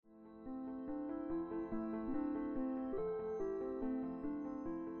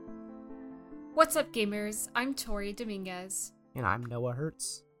What's up, gamers? I'm Tori Dominguez, And I'm Noah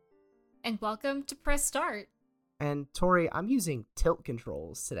Hertz. and welcome to Press Start. And Tori, I'm using tilt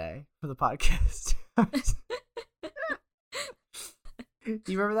controls today for the podcast.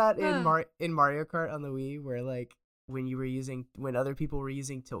 Do you remember that in Mario Kart on the Wii, where like when other people were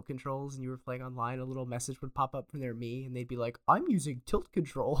using tilt controls and you were playing online, a little message would pop up from their Mii and they'd be like, "I'm using tilt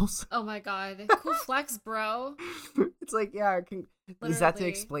controls." Oh my god, cool flex, bro. It's like, yeah, is that to Literally.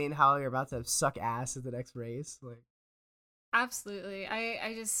 explain how you're about to suck ass at the next race? Like, Absolutely.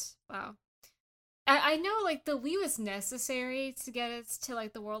 I just, wow. I know, like, the Wii was necessary to get us to,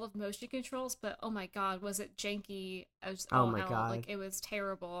 like, the world of motion controls, but oh my god, was it janky as oh all my hell. god. Like, it was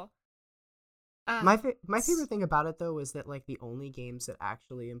terrible. My favorite thing about it, though, was that like the only games that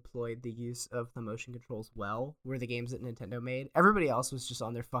actually employed the use of the motion controls well were the games that Nintendo made. Everybody else was just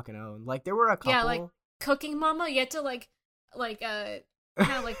on their fucking own. Like, there were a couple. Yeah, like, Cooking Mama, you had to, kind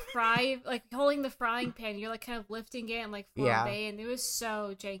of like fry, like holding the frying pan, you're like kind of lifting it and like flambe, and it was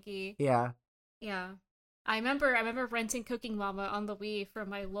so janky. Yeah. Yeah. I remember renting Cooking Mama on the Wii from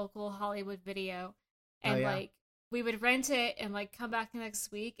my local Hollywood Video. And yeah. like we would rent it and like come back the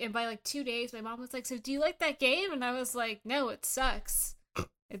next week, and by like 2 days my mom was like, "So do you like that game?" And I was like, "No, it sucks.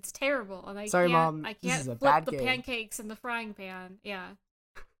 It's terrible." And Sorry, Mom, I this can't is a flip bad the game. pancakes in the frying pan. Yeah.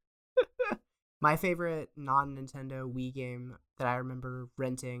 My favorite non-Nintendo Wii game that I remember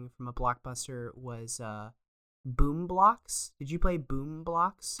renting from a Blockbuster was Boom Blocks. Did you play Boom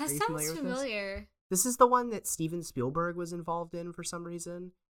Blocks? That Are you sounds with familiar. This is the one that Steven Spielberg was involved in for some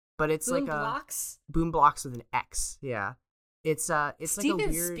reason. But it's Boom like a Blocks? Boom Blocks with an X. Yeah. It's Steven like a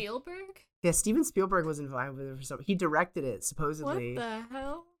weird Spielberg? Yeah, Steven Spielberg was involved with it for some. He directed it supposedly. What the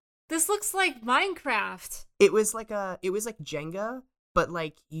hell? This looks like Minecraft. It was like Jenga, but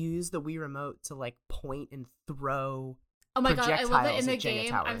like you use the Wii remote to like point and throw. Oh my god, I love it in the projectiles at Jenga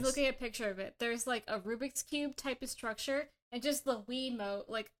game. I'm towers. looking at a picture of it. There's like a Rubik's Cube type of structure and just the Wiimote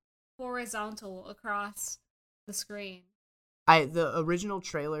like horizontal across the screen. The original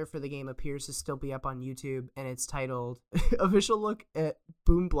trailer for the game appears to still be up on YouTube, and it's titled "Official Look at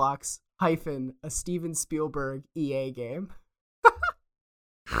Boom Blocks - a Steven Spielberg EA Game."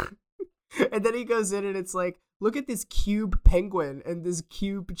 And then he goes in and it's like, "Look at this cube penguin and this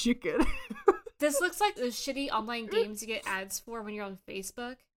cube chicken." This looks like those shitty online games you get ads for when you're on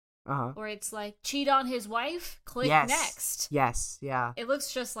Facebook. Uh-huh. Where it's like, cheat on his wife? Click Yes. next. Yes, yeah. It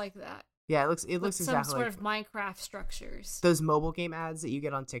looks just like that. Yeah, it looks With exactly some sort like of Minecraft structures. those mobile game ads that you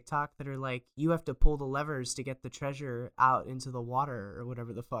get on TikTok that are like, you have to pull the levers to get the treasure out into the water or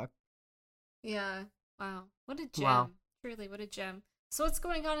whatever the fuck. Yeah. Wow. What a gem. Wow. Truly, what a gem. So what's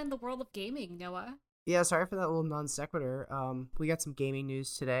going on in the world of gaming, Noah? Yeah, sorry for that little non sequitur. We got some gaming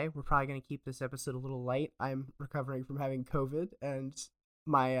news today. We're probably gonna keep this episode a little light. I'm recovering from having COVID, and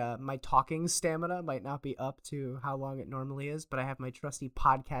my talking stamina might not be up to how long it normally is, but I have my trusty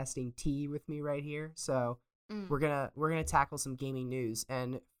podcasting tea with me right here. So we're gonna tackle some gaming news.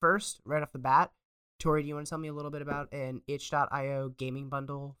 And first, right off the bat, Tori, do you want to tell me a little bit about an itch.io gaming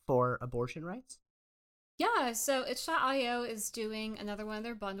bundle for abortion rights? Yeah, so itch.io is doing another one of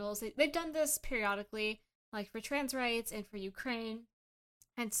their bundles. They've done this periodically, like for trans rights and for Ukraine.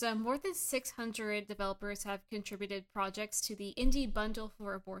 And so more than 600 developers have contributed projects to the Indie Bundle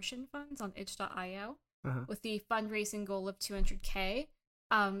for Abortion Funds on itch.io with the fundraising goal of 200K.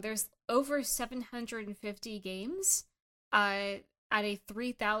 There's over 750 games at a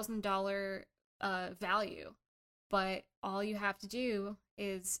 $3,000 value. But all you have to do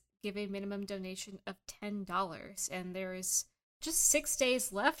is give a minimum donation of $10, and there's just 6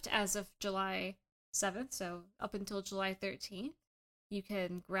 days left as of July 7th, so up until July 13th. You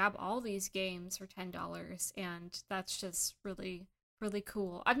can grab all these games for $10, and that's just really, really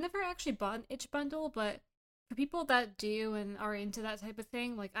cool. I've never actually bought an itch bundle, but for people that do and are into that type of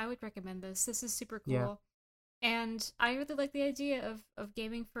thing, like, I would recommend this. This is super cool. Yeah. And I really like the idea of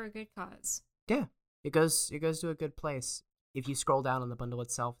gaming for a good cause. Yeah, it goes to a good place. If you scroll down on the bundle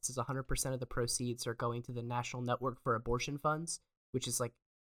itself, it says 100% of the proceeds are going to the National Network for Abortion Funds, which is like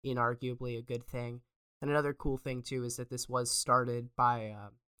inarguably a good thing. And another cool thing too is that this was started by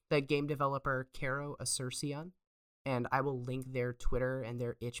the game developer Caro Asurcion, and I will link their Twitter and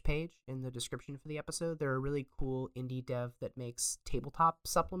their itch page in the description for the episode. They're a really cool indie dev that makes tabletop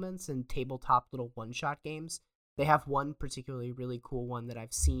supplements and tabletop little one-shot games. They have one particularly really cool one that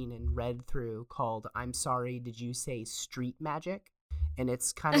I've seen and read through called "I'm Sorry, Did You Say Street Magic?" And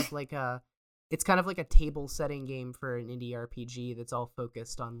it's kind of like a table setting game for an indie RPG that's all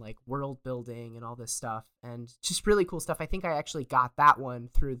focused on like world building and all this stuff, and just really cool stuff. I think I actually got that one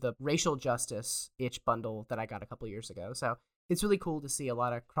through the racial justice itch bundle that I got a couple years ago. So it's really cool to see a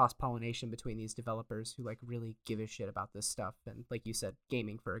lot of cross-pollination between these developers who like really give a shit about this stuff and, like you said,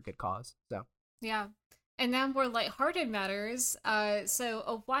 gaming for a good cause. So Yeah. And then more lighthearted matters. So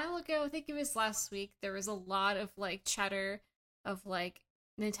a while ago, I think it was last week, there was a lot of like chatter of like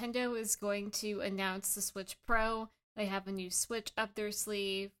Nintendo is going to announce the Switch Pro. They have a new Switch up their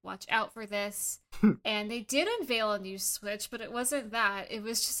sleeve. Watch out for this. And they did unveil a new Switch, but it wasn't that. It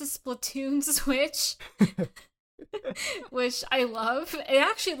was just a Splatoon Switch, which I love. It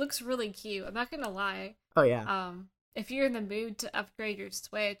actually looks really cute. I'm not gonna lie. Oh yeah. If you're in the mood to upgrade your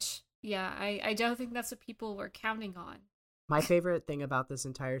Switch, yeah, I don't think that's what people were counting on. My favorite thing about this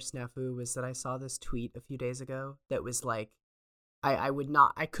entire snafu was that I saw this tweet a few days ago that was like, I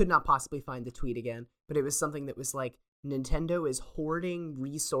could not possibly find the tweet again, but it was something that was like, Nintendo is hoarding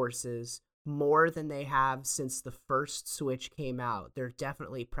resources more than they have since the first Switch came out. They're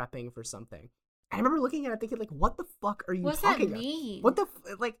definitely prepping for something. I remember looking at it thinking, like, what the fuck are you What's talking that about? mean? What the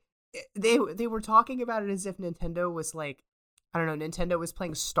like? They were talking about it as if Nintendo was like, I don't know, Nintendo was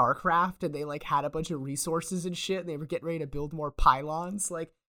playing StarCraft and they like had a bunch of resources and shit and they were getting ready to build more pylons.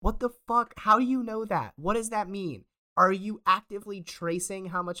 Like, what the fuck? How do you know that? What does that mean? Are you actively tracing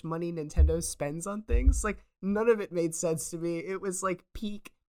how much money Nintendo spends on things? Like, none of it made sense to me. It was like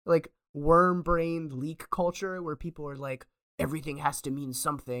peak, like, worm-brained leak culture where people are like, everything has to mean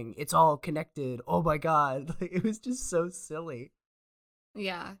something. It's all connected. Oh my god. Like, it was just so silly.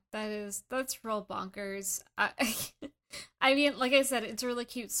 Yeah, that's real bonkers. I mean, like I said, it's a really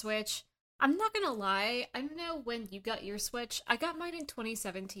cute Switch. I'm not gonna lie, I don't know when you got your Switch. I got mine in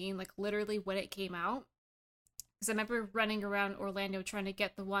 2017, like literally when it came out. Because I remember running around Orlando trying to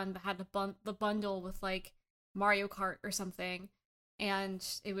get the one that had the bundle with like Mario Kart or something, and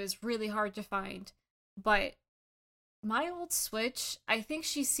it was really hard to find. But my old Switch, I think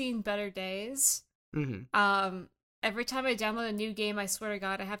she's seen better days. Mm-hmm. Every time I download a new game, I swear to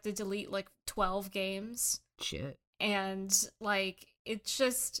God, I have to delete like 12 games. Shit. And like it's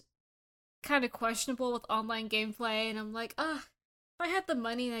just kind of questionable with online gameplay, and I'm like, if I had the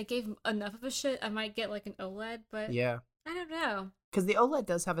money and I gave enough of a shit, I might get like an OLED, but Yeah. I don't know. Because the OLED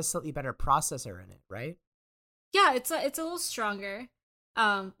does have a slightly better processor in it, right? Yeah, it's a little stronger.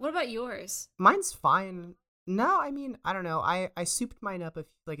 What about yours? Mine's fine. No, I mean, I don't know. I souped mine up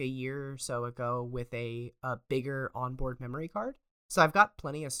like a year or so ago with a bigger onboard memory card. So I've got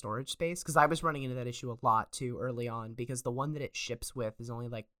plenty of storage space because I was running into that issue a lot too early on because the one that it ships with is only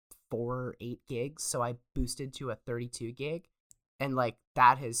like 4 or 8 gigs. So I boosted to a 32 gig and like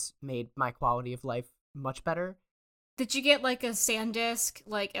that has made my quality of life much better. Did you get like a SanDisk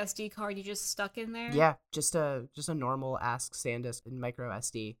like SD card you just stuck in there? Yeah, just a normal Ask SanDisk and micro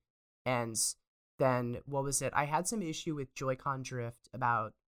SD. And then what was it? I had some issue with Joy-Con drift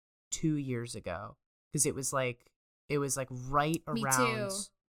about 2 years ago because it was like right around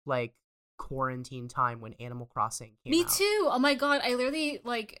like quarantine time when Animal Crossing came out. Me too. Oh my god, I literally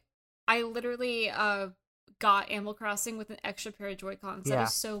got Animal Crossing with an extra pair of Joy-Cons. Yeah. That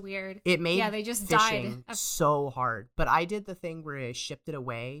is so weird. It made they just fishing died so hard. But I did the thing where I shipped it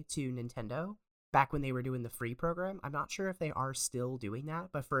away to Nintendo back when they were doing the free program. I'm not sure if they are still doing that,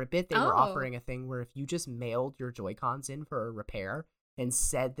 but for a bit they were offering a thing where if you just mailed your Joy-Cons in for a repair and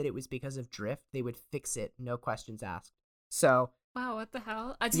said that it was because of drift, they would fix it, no questions asked. So wow, what the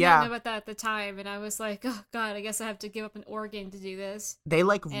hell? I did not know about that at the time, and I was like, oh god, I guess I have to give up an organ to do this. They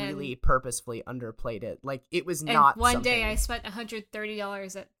really purposefully underplayed it. Like it was not. And one day I spent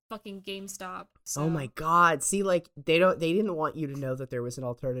 $130 at fucking GameStop. So. Oh my god! See, like they didn't want you to know that there was an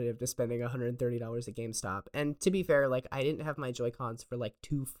alternative to spending $130 at GameStop. And to be fair, like I didn't have my Joy-Cons for like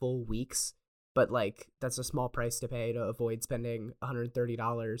 2 full weeks. But like that's a small price to pay to avoid spending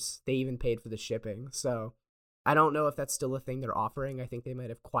 $130. They even paid for the shipping, so. I don't know if that's still a thing they're offering. I think they might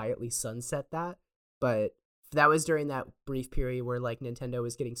have quietly sunset that. But that was during that brief period where like Nintendo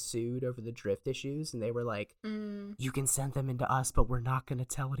was getting sued over the drift issues and they were like, you can send them into us, but we're not going to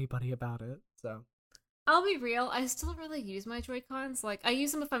tell anybody about it. So I'll be real. I still really use my Joy-Cons. Like I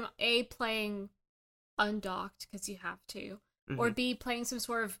use them if I'm A, playing undocked because you have to, or B, playing some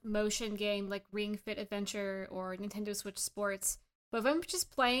sort of motion game like Ring Fit Adventure or Nintendo Switch Sports. But if I'm just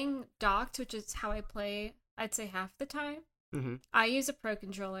playing docked, which is how I play, I'd say half the time, I use a Pro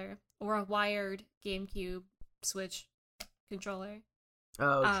Controller or a wired GameCube Switch controller.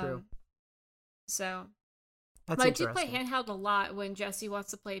 Oh, true. So, that's I do play handheld a lot when Jesse wants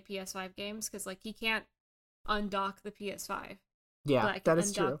to play PS5 games because, like, he can't undock the PS5. Yeah, but I can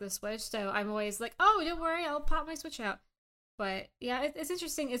undock the Switch, so I'm always like, oh, don't worry, I'll pop my Switch out. But yeah, it's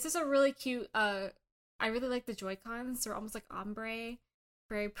interesting. It's just a really cute. I really like the Joy-Cons. They're almost like ombre,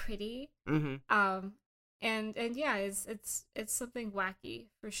 very pretty. And yeah, it's something wacky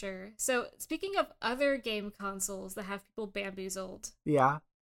for sure. So speaking of other game consoles that have people bamboozled, Yeah.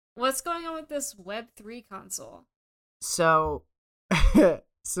 what's going on with this Web3 console? So,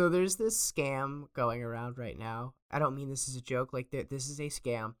 so there's this scam going around right now. I don't mean this as a joke. Like, this is a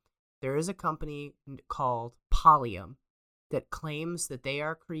scam. There is a company called Polyum that claims that they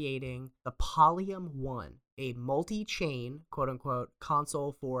are creating the Polyum 1, a multi-chain, quote-unquote,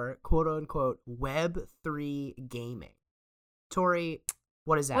 console for, quote-unquote, Web3 gaming. Tori,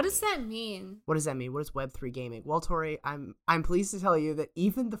 what does that What mean? does that mean? What does that mean? What is Web3 gaming? Well, Tori, I'm pleased to tell you that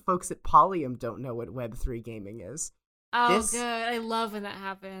even the folks at Polyum don't know what Web3 gaming is. Oh, good. I love when that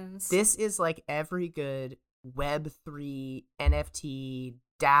happens. This is like every good Web3 NFT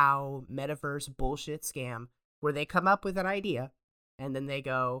DAO metaverse bullshit scam where they come up with an idea and then they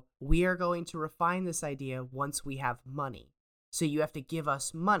go, we are going to refine this idea once we have money. So you have to give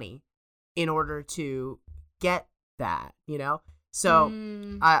us money in order to get that, you know? So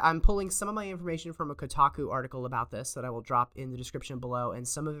I'm pulling some of my information from a Kotaku article about this that I will drop in the description below, and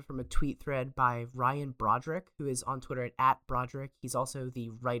some of it from a tweet thread by Ryan Broderick, who is on Twitter at @Broderick. He's also the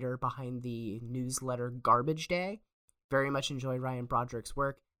writer behind the newsletter Garbage Day. Very much enjoy Ryan Broderick's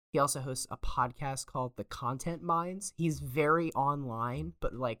work. He also hosts a podcast called The Content Mines. He's very online,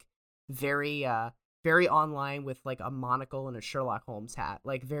 but like very online with like a monocle and a Sherlock Holmes hat,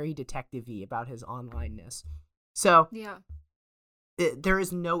 like very detective-y about his onlineness. So yeah. There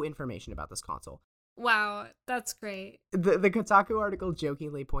is no information about this console. Wow, that's great. The Kotaku article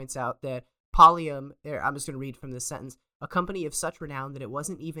jokingly points out that Polyum, I'm just going to read from this sentence, a company of such renown that it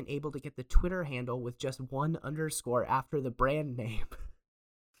wasn't even able to get the Twitter handle with just one underscore after the brand name.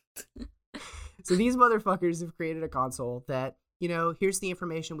 So these motherfuckers have created a console that, you know, here's the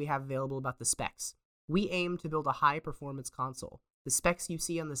information we have available about the specs. We aim to build a high-performance console. The specs you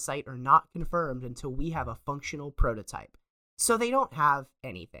see on the site are not confirmed until we have a functional prototype. So they don't have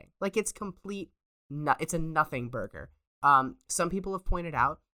anything. Like, it's it's a nothing burger. Some people have pointed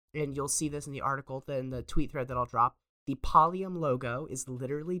out, and you'll see this in the article, in the tweet thread that I'll drop, the Polyum logo is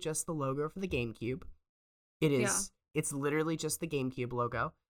literally just the logo for the GameCube. It's literally just the GameCube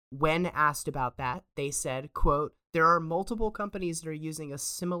logo. When asked about that, they said, quote, there are multiple companies that are using a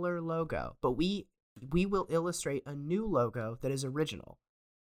similar logo, but we will illustrate a new logo that is original.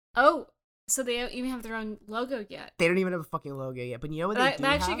 Oh, so they don't even have their own logo yet. They don't even have a fucking logo yet. But you know what they do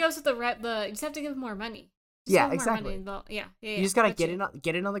that actually have? goes with the you just have to give them more money. Exactly. More money. Yeah. You just gotta get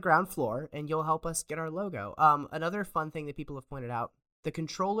in on the ground floor, and you'll help us get our logo. Another fun thing that people have pointed out: the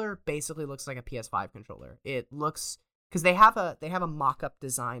controller basically looks like a PS5 controller. It looks because they have a mock-up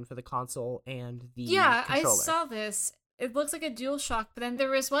design for the console and the controller. I saw this. It looks like a DualShock, but then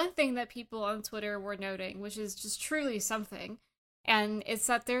there was one thing that people on Twitter were noting, which is just truly something, and it's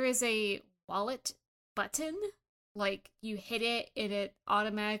that there is a wallet button. Like, you hit it and it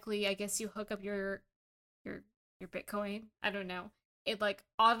automatically, I guess you hook up your Bitcoin. I don't know. It like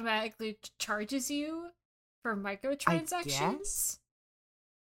automatically charges you for microtransactions.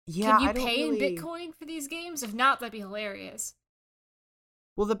 Yeah, can you pay in Bitcoin for these games? If not, that'd be hilarious.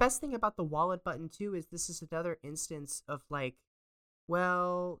 Well, the best thing about the wallet button too is this is another instance of like,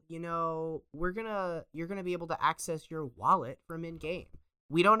 well, you know, you're gonna be able to access your wallet from in-game.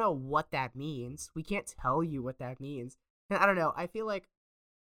 We don't know what that means. We can't tell you what that means. And I don't know. I feel like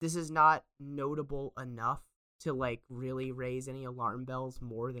this is not notable enough to like really raise any alarm bells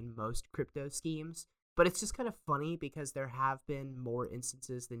more than most crypto schemes. But it's just kind of funny because there have been more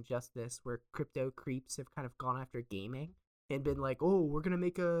instances than just this where crypto creeps have kind of gone after gaming and been like, oh, we're going to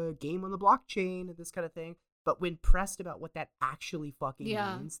make a game on the blockchain and this kind of thing. But when pressed about what that actually fucking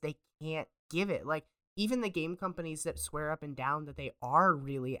means, they can't give it. Like, even the game companies that swear up and down that they are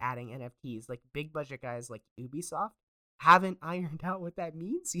really adding NFTs, like big budget guys like Ubisoft, haven't ironed out what that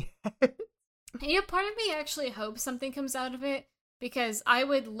means yet. Yeah, part of me actually hopes something comes out of it, because I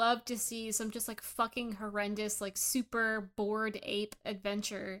would love to see some just like fucking horrendous, like super bored ape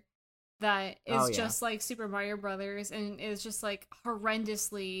adventure that is just like Super Mario Brothers and is just like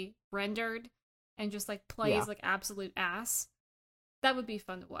horrendously rendered and just like plays like absolute ass. That would be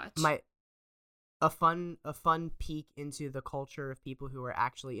fun to watch. A fun peek into the culture of people who are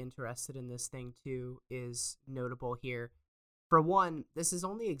actually interested in this thing too is notable here. For one, this has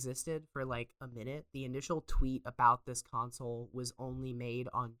only existed for like a minute. The initial tweet about this console was only made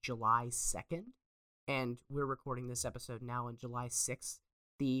on July 2nd, and we're recording this episode now on July 6th.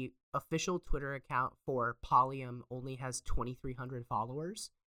 The official Twitter account for Polyum only has 2,300 followers,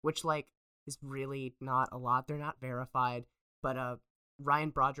 which like is really not a lot. They're not verified, but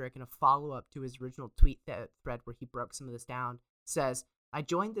Ryan Broderick, in a follow-up to his original tweet thread where he broke some of this down, says, I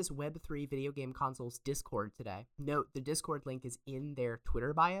joined this Web3 video game console's Discord today. Note, the Discord link is in their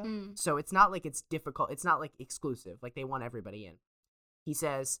Twitter bio, so it's not like it's difficult. It's not like exclusive. Like they want everybody in. He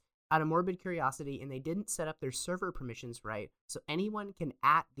says, out of morbid curiosity, and they didn't set up their server permissions right, so anyone can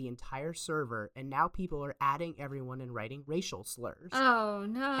 @ the entire server, and now people are adding everyone and writing racial slurs. Oh,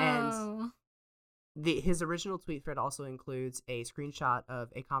 no. And his original tweet thread also includes a screenshot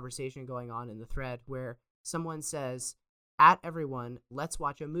of a conversation going on in the thread where someone says, "At everyone, let's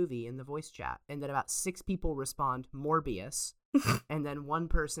watch a movie," in the voice chat. And then about 6 people respond, "Morbius." And then one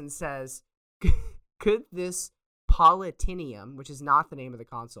person says, "Could this Politinium," which is not the name of the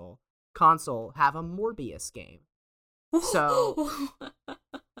console, have a Morbius game? So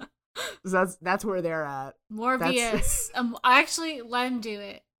that's where they're at. Morbius. Actually, let him do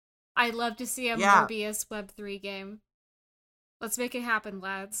it. I'd love to see a Morbius Web3 game. Let's make it happen,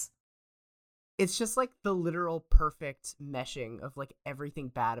 lads. It's just like the literal perfect meshing of like everything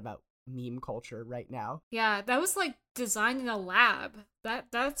bad about meme culture right now. Yeah, that was like designed in a lab.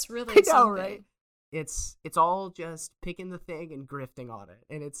 That's really I know, something. right? It's all just picking the thing and grifting on it.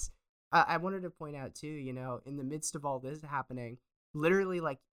 And it's I wanted to point out too, you know, in the midst of all this happening, literally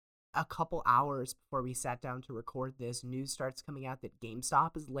like a couple hours before we sat down to record this, news starts coming out that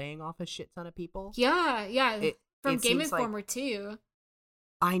GameStop is laying off a shit ton of people. Yeah. From it Game seems Informer like, too.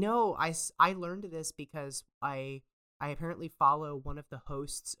 I know. I learned this because I apparently follow one of the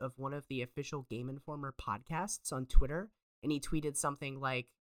hosts of one of the official Game Informer podcasts on Twitter, and he tweeted something like,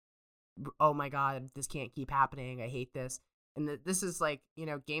 "Oh my god, this can't keep happening. I hate this." And this is like, you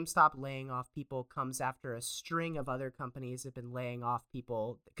know, GameStop laying off people comes after a string of other companies have been laying off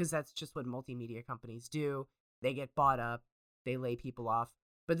people, because that's just what multimedia companies do. They get bought up, they lay people off.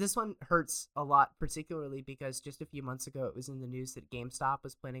 But this one hurts a lot, particularly because just a few months ago it was in the news that GameStop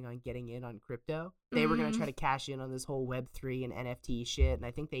was planning on getting in on crypto. They were going to try to cash in on this whole Web3 and NFT shit, and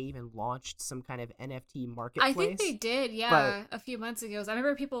I think they even launched some kind of NFT marketplace. I think they did, yeah, a few months ago. So I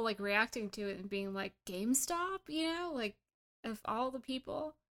remember people like reacting to it and being like, "GameStop?" You know, like, of all the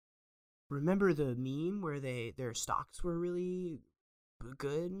people. Remember the meme where their stocks were really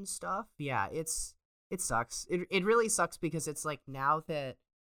good and stuff? Yeah, it sucks. It really sucks because it's like now that,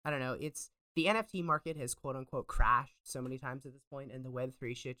 I don't know, it's the NFT market has quote unquote crashed so many times at this point, and the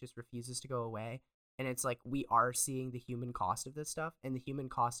Web3 shit just refuses to go away. And it's like we are seeing the human cost of this stuff, and the human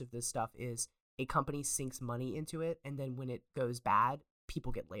cost of this stuff is a company sinks money into it, and then when it goes bad,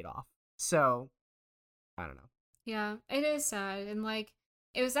 people get laid off. So, I don't know. Yeah, it is sad. And like,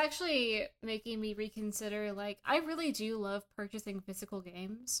 it was actually making me reconsider, like, I really do love purchasing physical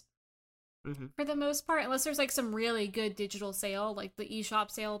games. For the most part, unless there's like some really good digital sale, like the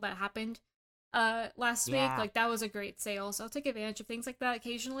eShop sale that happened last week. Like, that was a great sale, so I'll take advantage of things like that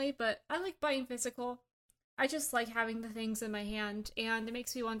occasionally, but I like buying physical. I just like having the things in my hand, and it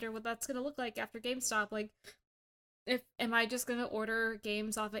makes me wonder what that's gonna look like after GameStop. Like, am I just gonna order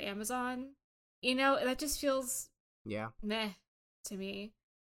games off of Amazon? You know, that just feels meh to me.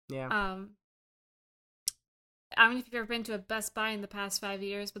 I don't know if you've ever been to a Best Buy in the past 5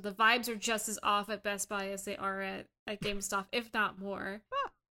 years, but the vibes are just as off at Best Buy as they are at GameStop, if not more.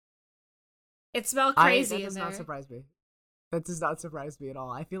 It smells crazy in there. That does not surprise me. That does not surprise me at all.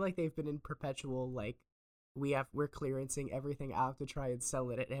 I feel like they've been in perpetual, like, we're clearancing everything out to try and sell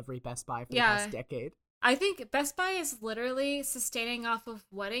it at every Best Buy for the past decade. I think Best Buy is literally sustaining off of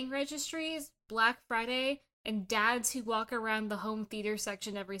wedding registries, Black Friday, and dads who walk around the home theater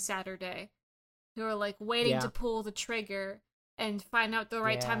section every Saturday, who are like waiting to pull the trigger and find out the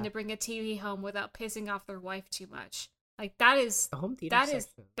right time to bring a TV home without pissing off their wife too much. Like, that is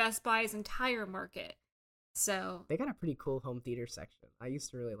Best Buy's entire market. So they got a pretty cool home theater section. I used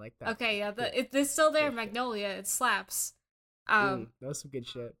to really like that. Okay, yeah, it's still there, Magnolia. It slaps. That was some good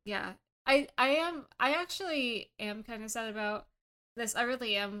shit. Yeah, I actually am kind of sad about this. I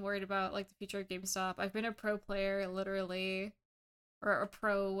really am worried about like the future of GameStop. I've been a pro player, literally, or a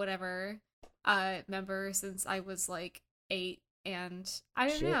pro whatever member since I was like 8, and I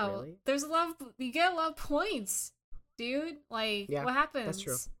don't know. Really? There's you get a lot of points, dude. Like, what happens? That's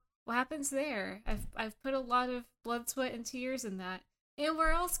true. What happens there? I've put a lot of blood, sweat, and tears in that. And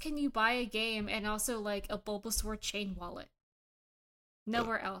where else can you buy a game and also like a Bulbasaur chain wallet?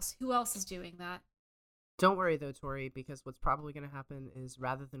 Nowhere else. Who else is doing that? Don't worry though, Tori, because what's probably going to happen is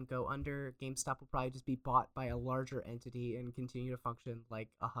rather than go under, GameStop will probably just be bought by a larger entity and continue to function like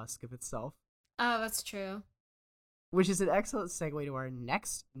a husk of itself. Oh, that's true. Which is an excellent segue to our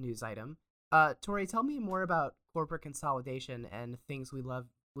next news item. Tori, tell me more about corporate consolidation and things we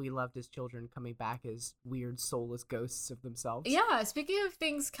loved as children coming back as weird soulless ghosts of themselves. Yeah, speaking of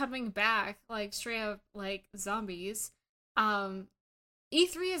things coming back, like straight up like zombies,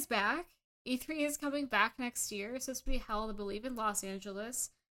 E3 is back. E3 is coming back next year. It's supposed to be held, I believe, in Los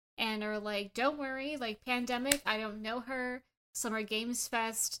Angeles. And are like, don't worry, like, pandemic, I don't know her. Summer Games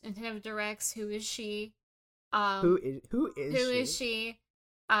Fest, Nintendo Directs, who is she? Who is she?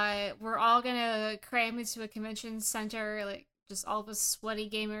 We're all gonna cram into a convention center, like, just all of us sweaty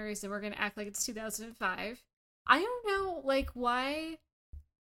gamers, and we're gonna act like it's 2005. I don't know, like, why.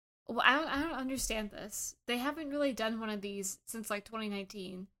 Well, I don't understand this. They haven't really done one of these since like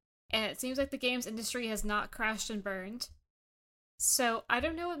 2019, and it seems like the games industry has not crashed and burned. So I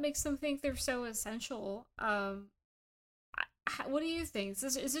don't know what makes them think they're so essential. What do you think?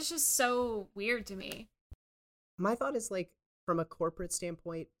 Is this just so weird to me? My thought is, like, from a corporate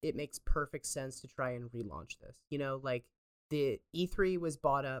standpoint, it makes perfect sense to try and relaunch this. You know, like, the E3 was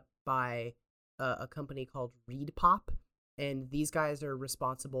bought up by a company called ReedPop, and these guys are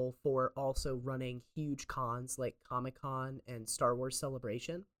responsible for also running huge cons like Comic-Con and Star Wars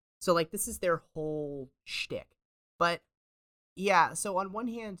Celebration. So, like, this is their whole shtick. But yeah, so on one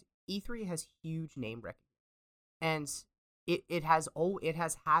hand, E3 has huge name recognition, and it has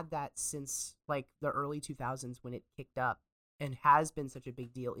had that since like the early 2000s when it kicked up, and has been such a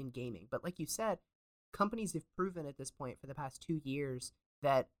big deal in gaming. But like you said, companies have proven at this point for the past 2 years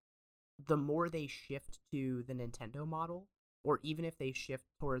that the more they shift to the Nintendo model, or even if they shift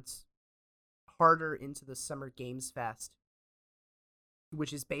towards harder into the Summer Games Fest,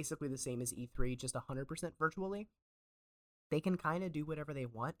 which is basically the same as E3, just 100% virtually, they can kind of do whatever they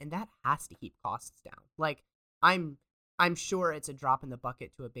want, and that has to keep costs down. Like, I'm sure it's a drop in the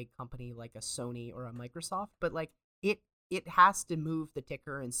bucket to a big company like a Sony or a Microsoft, but like it has to move the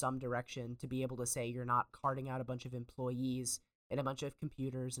ticker in some direction to be able to say you're not carting out a bunch of employees and a bunch of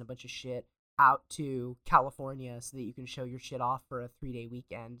computers and a bunch of shit out to California so that you can show your shit off for a 3-day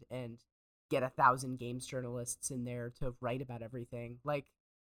weekend and get 1,000 games journalists in there to write about everything. Like,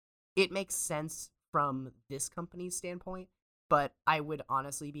 it makes sense from this company's standpoint, but I would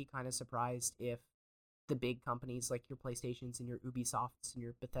honestly be kind of surprised if the big companies like your PlayStations and your Ubisofts and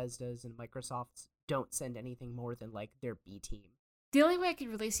your Bethesdas and Microsofts don't send anything more than like their B team. The only way I could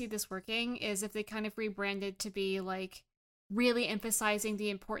really see this working is if they kind of rebranded to be like really emphasizing the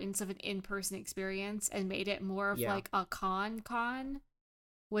importance of an in-person experience and made it more of like a con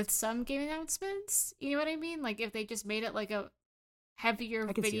with some game announcements. You know what I mean? Like if they just made it like a heavier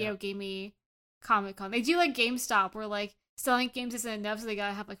video gamey Comic-Con. They do like GameStop where like selling games isn't enough, so they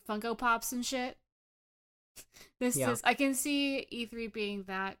gotta have like Funko Pops and shit. This is, I can see E3 being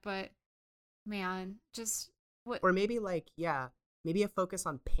that, but man, just what? Or maybe like, maybe a focus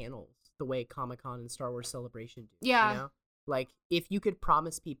on panels the way Comic-Con and Star Wars Celebration do. Yeah. You know? Like, if you could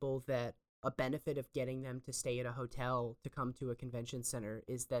promise people that a benefit of getting them to stay at a hotel to come to a convention center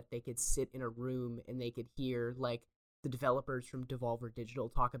is that they could sit in a room and they could hear, like, the developers from Devolver Digital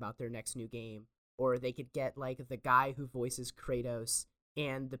talk about their next new game, or they could get, like, the guy who voices Kratos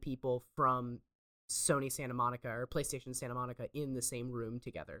and the people from Sony Santa Monica or PlayStation Santa Monica in the same room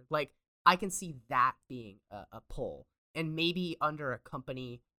together. Like, I can see that being a pull. And maybe under a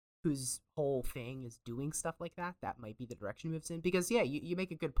company whose whole thing is doing stuff like that, that might be the direction it moves in. Because, yeah, you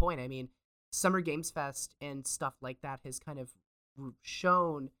make a good point. I mean, Summer Games Fest and stuff like that has kind of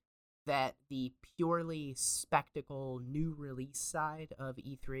shown that the purely spectacle new release side of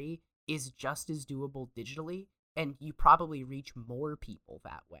E3 is just as doable digitally, and you probably reach more people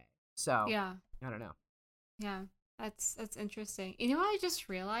that way. So, yeah, I don't know. Yeah, that's interesting. You know what I just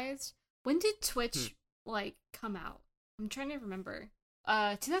realized? When did Twitch like come out? I'm trying to remember.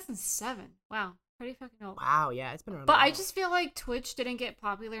 2007. Wow, pretty fucking old. Wow, yeah, it's been around. But I just feel like Twitch didn't get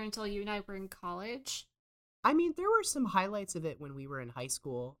popular until you and I were in college. I mean, there were some highlights of it when we were in high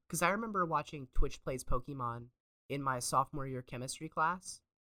school, because I remember watching Twitch Plays Pokemon in my sophomore year chemistry class,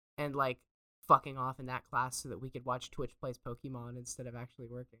 and like fucking off in that class so that we could watch Twitch Plays Pokemon instead of actually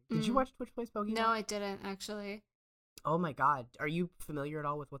working. Did you watch Twitch Plays Pokemon? No, I didn't actually. Oh my god, are you familiar at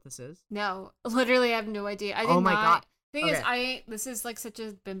all with what this is? No, literally, I have no idea. I did oh my not. god. Thing is, this is like such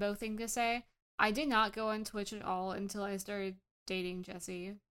a bimbo thing to say. I did not go on Twitch at all until I started dating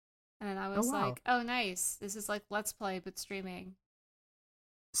Jesse. And then I was like, oh, nice. This is like Let's Play, but streaming.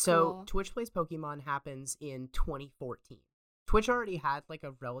 So, cool. Twitch Plays Pokemon happens in 2014. Twitch already had like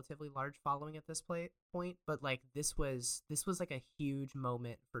a relatively large following at this point, but like this was like a huge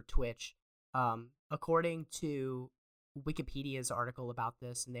moment for Twitch. According to Wikipedia's article about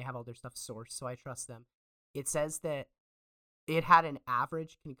this, and they have all their stuff sourced, so I trust them. It says that it had an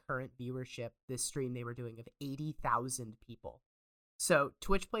average concurrent viewership, this stream they were doing, of 80,000 people. So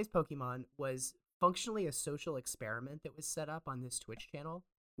Twitch Plays Pokemon was functionally a social experiment that was set up on this Twitch channel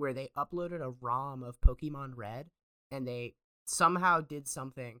where they uploaded a ROM of Pokemon Red and they somehow did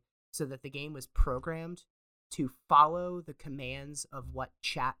something so that the game was programmed to follow the commands of what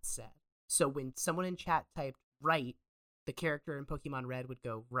chat said. So when someone in chat typed right, the character in Pokemon Red would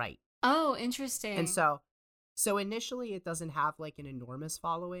go right. Oh, interesting. And so initially it doesn't have like an enormous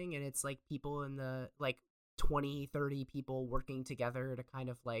following, and it's like people in the like 20, 30 people working together to kind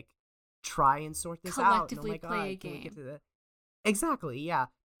of like try and sort this out. And oh my God, play a can we game. get to the... Exactly, yeah.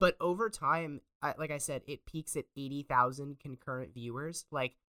 But over time, like I said, it peaks at 80,000 concurrent viewers.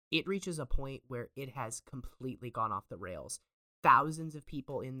 Like, it reaches a point where it has completely gone off the rails. Thousands of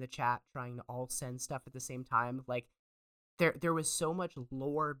people in the chat trying to all send stuff at the same time. Like, there was so much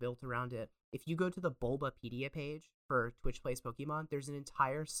lore built around it. If you go to the Bulbapedia page for Twitch Plays Pokemon, there's an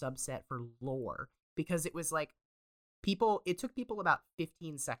entire subset for lore. Because it was like, it took people about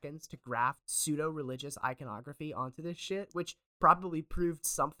 15 seconds to graft pseudo-religious iconography onto this shit, which probably proved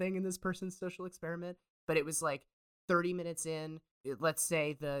something in this person's social experiment. But it was like 30 minutes in, let's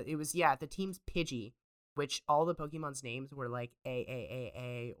say the team's Pidgey, which all the Pokemon's names were like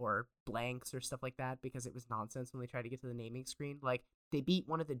A or blanks or stuff like that, because it was nonsense when they tried to get to the naming screen. Like, they beat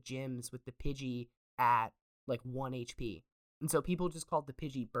one of the gyms with the Pidgey at like 1 HP. And so people just called the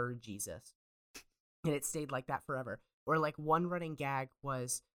Pidgey Bird Jesus. And it stayed like that forever. Or like one running gag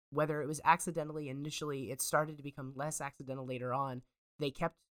was, whether it was accidentally initially, it started to become less accidental later on. The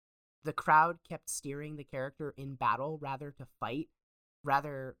crowd kept steering the character in battle rather than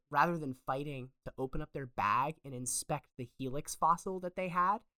fighting, to open up their bag and inspect the Helix fossil that they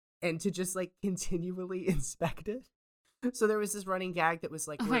had, and to just like continually inspect it. So there was this running gag that was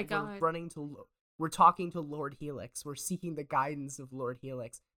like, we're talking to Lord Helix. We're seeking the guidance of Lord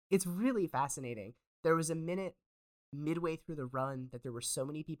Helix. It's really fascinating. There was a minute midway through the run that there were so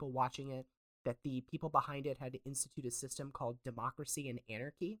many people watching it that the people behind it had to institute a system called Democracy and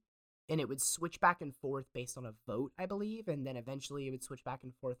Anarchy, and it would switch back and forth based on a vote, I believe, and then eventually it would switch back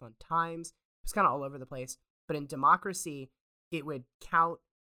and forth on times. It was kind of all over the place. But in Democracy, it would count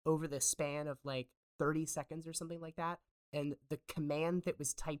over the span of like 30 seconds or something like that, and the command that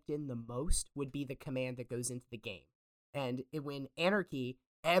was typed in the most would be the command that goes into the game. And when Anarchy,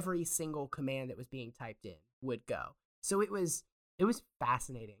 every single command that was being typed in would go. So it was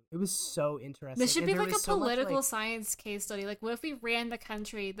fascinating. It was so interesting. This should be like a political science case study. Like, what if we ran the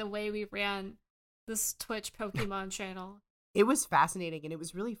country the way we ran this Twitch Pokemon channel? It was fascinating, and it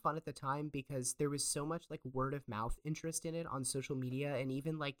was really fun at the time because there was so much like word of mouth interest in it on social media, and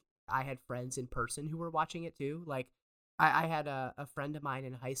even like I had friends in person who were watching it too. Like, I had a friend of mine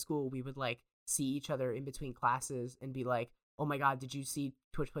in high school. We would like see each other in between classes and be like, oh my God, did you see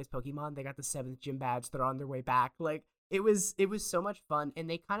Twitch Plays Pokemon? They got the 7th gym badge. They're on their way back. Like, it was so much fun, and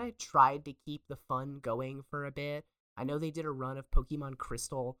they kind of tried to keep the fun going for a bit. I know they did a run of Pokemon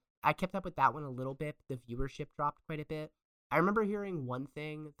Crystal. I kept up with that one a little bit, but the viewership dropped quite a bit. I remember hearing one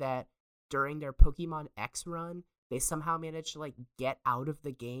thing that during their Pokemon X run, they somehow managed to like get out of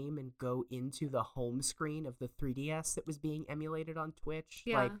the game and go into the home screen of the 3DS that was being emulated on Twitch.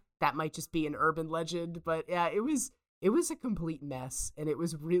 Yeah. Like, that might just be an urban legend, but yeah, it was a complete mess, and it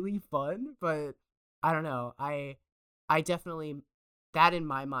was really fun. But I don't know, I definitely, that in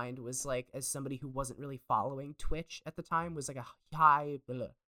my mind was like, as somebody who wasn't really following Twitch at the time, was like a high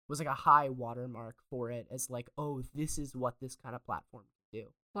watermark for it, as like, oh, this is what this kind of platform can do.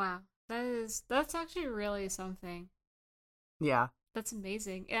 Wow, that's actually really something. Yeah, that's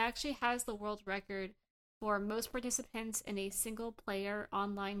amazing. It actually has the world record for most participants in a single player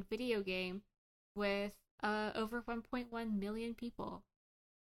online video game, with over 1.1 million people.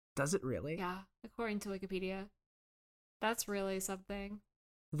 Does it really? Yeah, according to Wikipedia. That's really something.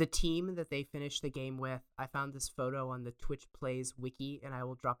 The team that they finished the game with, I found this photo on the Twitch Plays wiki, and I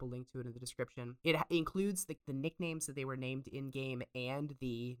will drop a link to it in the description. It includes the nicknames that they were named in-game and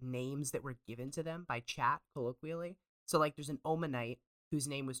the names that were given to them by chat, colloquially. So, like, there's an Omanite, whose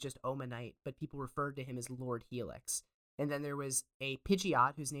name was just Omanite, but people referred to him as Lord Helix. And then there was a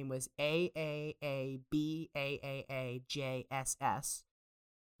Pidgeot, whose name was AAABAAAJSS,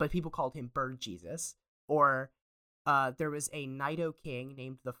 but people called him Bird Jesus. Or there was a Nidoking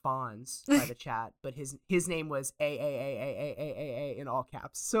named the Fonz by the chat, but his name was AAAAAAA in all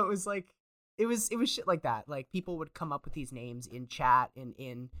caps. So it was like, it was shit like that. Like, people would come up with these names in chat and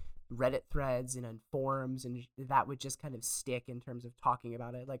in Reddit threads and on forums, and that would just kind of stick in terms of talking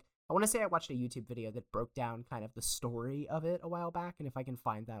about it. Like, I want to say I watched a YouTube video that broke down kind of the story of it a while back, and if I can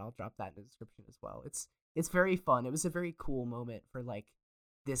find that, I'll drop that in the description as well. It's very fun. It was a very cool moment for like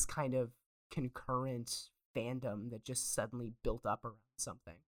this kind of concurrent fandom that just suddenly built up around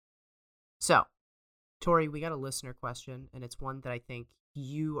something. So, Tori, we got a listener question, and it's one that I think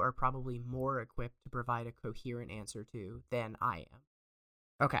you are probably more equipped to provide a coherent answer to than I am.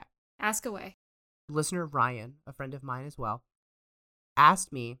 Okay. Ask away. Listener Ryan, a friend of mine as well,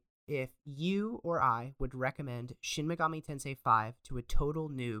 asked me if you or I would recommend Shin Megami Tensei 5 to a total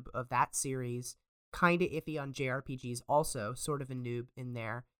noob of that series, kinda iffy on JRPGs also, sort of a noob in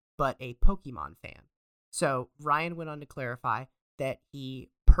there, but a Pokemon fan. So Ryan went on to clarify that he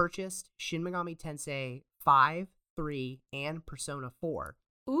purchased Shin Megami Tensei 5, 3, and Persona 4,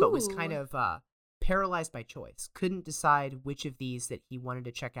 but was kind of paralyzed by choice. Couldn't decide which of these that he wanted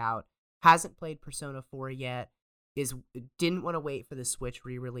to check out. Hasn't played Persona 4 yet. Didn't want to wait for the Switch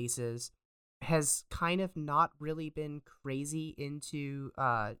re-releases. Has kind of not really been crazy into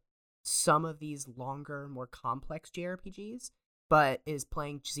some of these longer, more complex JRPGs, but is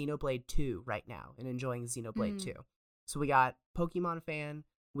playing Xenoblade 2 right now and enjoying Xenoblade 2. So we got Pokemon fan,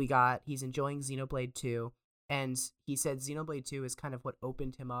 he's enjoying Xenoblade 2, and he said Xenoblade 2 is kind of what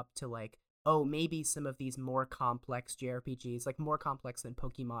opened him up to like, oh, maybe some of these more complex JRPGs, like more complex than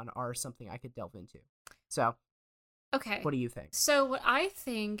Pokemon, are something I could delve into. So, okay. What do you think? So what I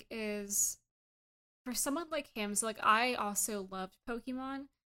think is, for someone like him, so like I also loved Pokemon,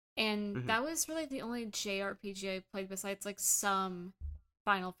 and that was really the only JRPG I played besides like some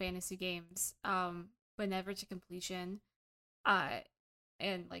Final Fantasy games, but never to completion,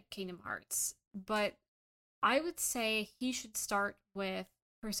 and like Kingdom Hearts. But I would say he should start with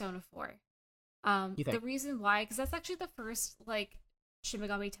Persona 4. The reason why, because that's actually the first like Shin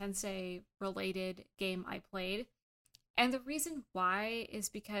Megami Tensei related game I played, and the reason why is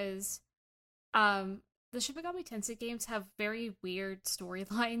because the Shin Megami Tensei games have very weird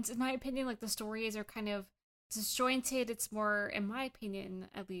storylines, in my opinion. Like, the stories are kind of disjointed. It's more, in my opinion,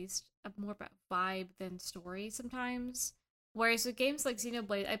 at least, more about vibe than story sometimes. Whereas with games like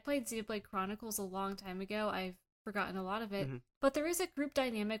Xenoblade, I played Xenoblade Chronicles a long time ago. I've forgotten a lot of it. But there is a group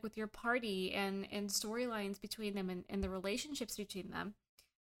dynamic with your party and storylines between them and the relationships between them,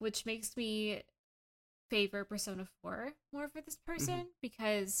 which makes me favor Persona 4 more for this person,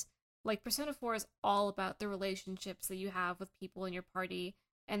 because like Persona 4 is all about the relationships that you have with people in your party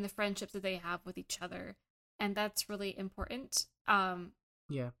and the friendships that they have with each other, and that's really important.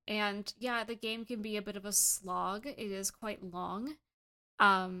 Yeah. And yeah, the game can be a bit of a slog. It is quite long.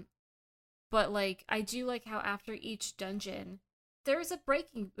 But like I do like how after each dungeon there's a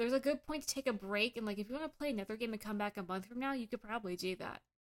good point to take a break, and like if you want to play another game and come back a month from now, you could probably do that.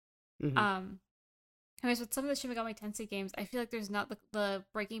 Whereas with some of the Shin Megami Tensei games, I feel like there's not the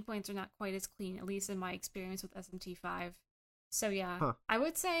breaking points are not quite as clean, at least in my experience with SMT5. So yeah, I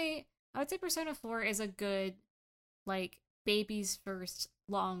would say Persona 4 is a good like baby's first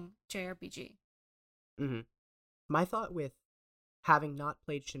long JRPG. My thought with having not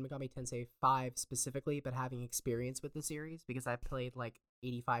played Shin Megami Tensei 5 specifically, but having experience with the series, because I've played like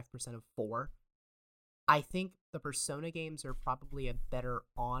 85% of 4, I think the Persona games are probably a better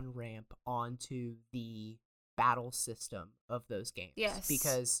on-ramp onto the battle system of those games. Yes.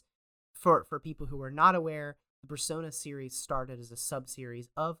 Because for people who are not aware, the Persona series started as a sub-series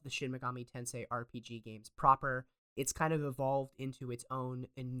of the Shin Megami Tensei RPG games proper. It's kind of evolved into its own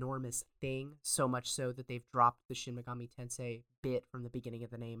enormous thing, so much so that they've dropped the Shin Megami Tensei bit from the beginning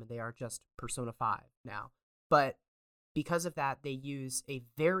of the name, and they are just Persona 5 now. But because of that, they use a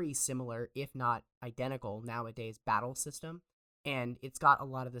very similar, if not identical, nowadays battle system. And it's got a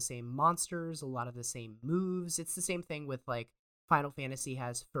lot of the same monsters, a lot of the same moves. It's the same thing with, like, Final Fantasy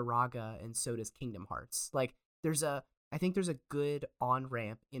has Firaga, and so does Kingdom Hearts. Like, I think there's a good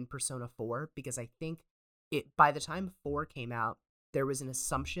on-ramp in Persona 4, because I think by the time 4 came out, there was an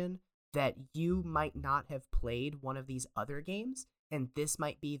assumption that you might not have played one of these other games, and this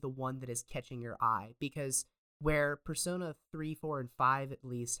might be the one that is catching your eye, because where Persona 3, 4, and 5 at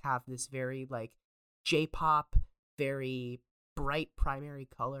least have this very, like, J-pop, very bright primary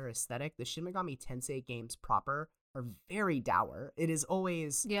color aesthetic, the Shin Megami Tensei games proper are very dour. It is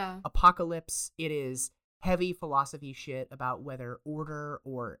always apocalypse. It is heavy philosophy shit about whether order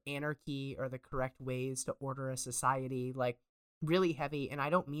or anarchy are the correct ways to order a society, like, really heavy. And I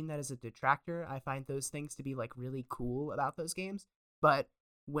don't mean that as a detractor. I find those things to be, like, really cool about those games. But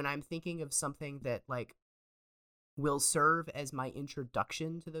when I'm thinking of something that, like, will serve as my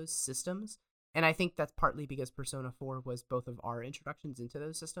introduction to those systems, and I think that's partly because Persona 4 was both of our introductions into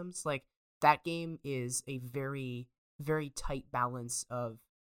those systems, like, that game is a very, very tight balance of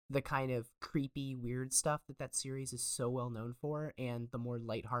the kind of creepy, weird stuff that series is so well known for, and the more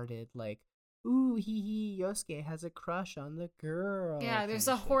lighthearted, like, ooh, hee, Yosuke has a crush on the girl. Yeah, there's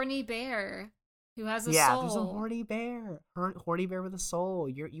a horny bear who has a soul. Yeah, there's a horny bear. Horny bear with a soul.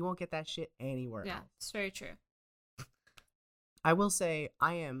 You won't get that shit anywhere else. Yeah, it's very true. I will say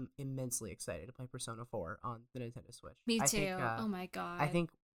I am immensely excited to play Persona 4 on the Nintendo Switch. Me I too. think, Oh my god. I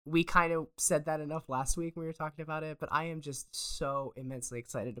think we kind of said that enough last week when we were talking about it, but I am just so immensely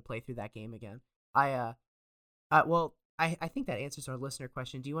excited to play through that game again. I think that answers our listener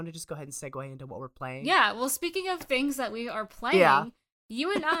question. Do you want to just go ahead and segue into what we're playing? Yeah, well, speaking of things that we are playing,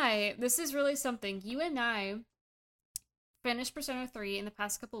 you and I, this is really something. You and I finished Persona 3 in the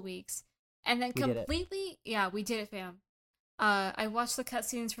past couple weeks, and then we did it, fam. I watched the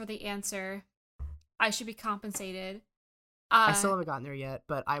cutscenes for the answer. I should be compensated. I still haven't gotten there yet,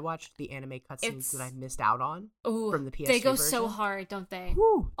 but I watched the anime cutscenes that I missed out on from the PS3 They go version. so hard, don't they?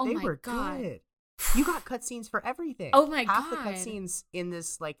 Woo, oh they my were god. Good. You got cutscenes for everything. Oh my Half god. the cutscenes in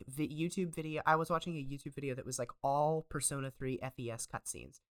this like YouTube video, I was watching a YouTube video that was like all Persona 3 FES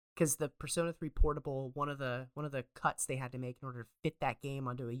cutscenes. Because the Persona 3 Portable, one of the cuts they had to make in order to fit that game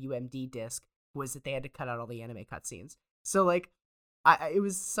onto a UMD disc was that they had to cut out all the anime cutscenes. So like, it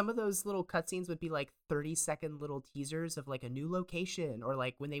was some of those little cutscenes would be like 30-second little teasers of like a new location, or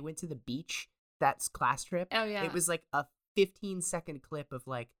like when they went to the beach, that's class trip. Oh yeah. It was like a 15-second clip of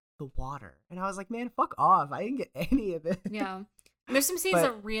like the water, and I was like, man, fuck off, I didn't get any of it. Yeah. There's some scenes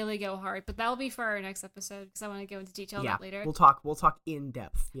that really go hard, but that'll be for our next episode because I want to go into detail that later. We'll talk in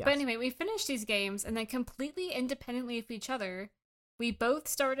depth. Yes. But anyway, we finished these games, and then completely independently of each other, we both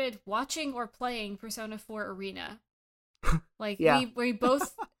started watching or playing Persona 4 Arena. Like we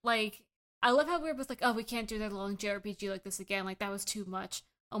both like. I love how we were both like, oh, we can't do the long JRPG like this again. Like that was too much.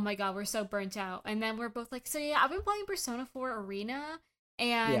 Oh my god, we're so burnt out. And then we're both like, so yeah, I've been playing Persona 4 Arena,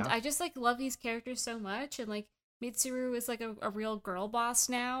 and I just like love these characters so much, and like. Mitsuru is like a real girl boss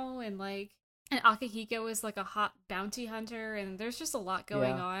now, and like, and Akihiko is like a hot bounty hunter, and there's just a lot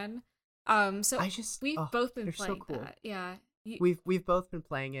going on. So we've both been playing that. Yeah. We've both been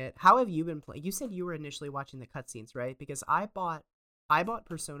playing it. How have you been playing? You said you were initially watching the cutscenes, right? Because I bought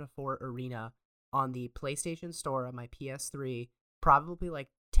Persona 4 Arena on the PlayStation Store on my PS3 probably like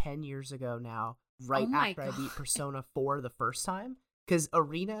 10 years ago now, right after I beat Persona 4 the first time. Because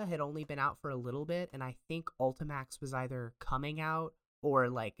Arena had only been out for a little bit, and I think Ultimax was either coming out or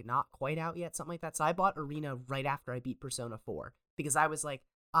like not quite out yet, something like that. So I bought Arena right after I beat Persona 4 because I was like,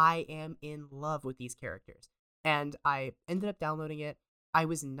 I am in love with these characters. And I ended up downloading it. I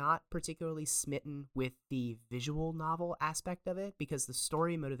was not particularly smitten with the visual novel aspect of it because the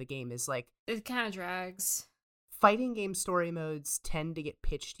story mode of the game is like... It kind of drags. Fighting game story modes tend to get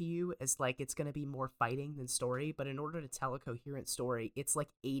pitched to you as like it's going to be more fighting than story, but in order to tell a coherent story, it's like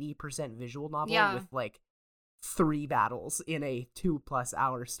 80% visual novel with like 3 battles in a 2+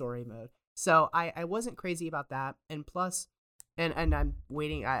 hour story mode. So I wasn't crazy about that. And plus, and I'm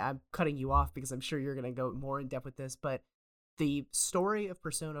waiting, I'm cutting you off because I'm sure you're going to go more in depth with this, but the story of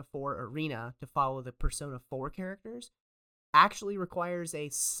Persona 4 Arena to follow the Persona 4 characters actually requires a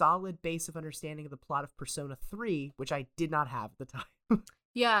solid base of understanding of the plot of Persona 3, which I did not have at the time.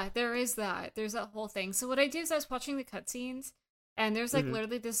 Yeah, there is that. There's that whole thing. So what I did is I was watching the cutscenes, and there's like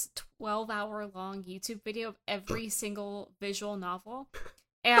literally this 12-hour long YouTube video of every single visual novel.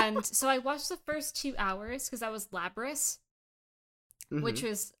 And so I watched the first 2 hours because I was Labris, which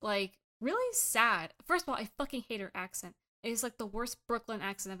was like really sad. First of all, I fucking hate her accent. It is like the worst Brooklyn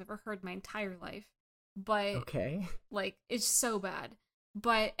accent I've ever heard in my entire life. But like it's so bad.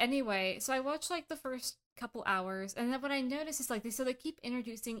 But anyway, so I watched like the first couple hours, and then what I noticed is like they keep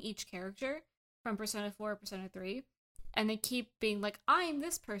introducing each character from Persona 4 or Persona 3, and they keep being like, I'm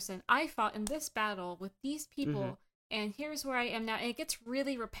this person, I fought in this battle with these people, and here's where I am now. And it gets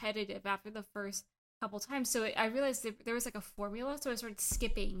really repetitive after the first couple times. So I realized there was like a formula, so I started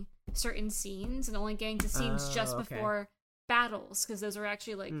skipping certain scenes and only getting to scenes just before battles, because those are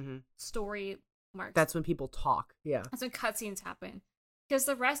actually like story marks. That's when people talk. Yeah. That's when cutscenes happen. Because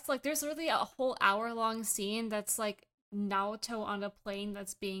the rest, like, there's literally a whole hour-long scene that's, like, Naoto on a plane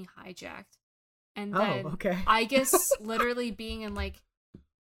that's being hijacked. And then I guess literally being in, like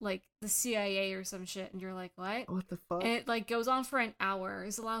the CIA or some shit, and you're like, what? What the fuck? And it, like, goes on for an hour.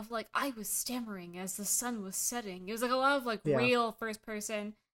 There's a lot of, like, I was stammering as the sun was setting. It was, like, a lot of, like, real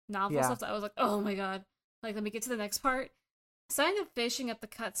first-person novel stuff that I was like, oh my god. Like, let me get to the next part. So I ended up finishing up the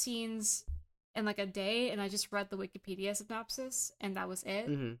cutscenes in like a day, and I just read the Wikipedia synopsis, and that was it.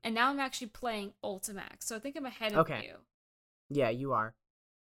 And now I'm actually playing Ultimax, so I think I'm ahead of you. Yeah, you are.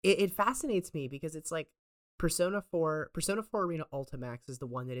 It fascinates me because it's like Persona 4 Arena Ultimax is the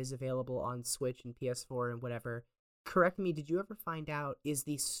one that is available on Switch and PS4 and whatever. Correct me, did you ever find out, is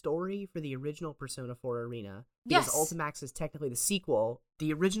the story for the original Persona 4 Arena, because Ultimax is technically the sequel,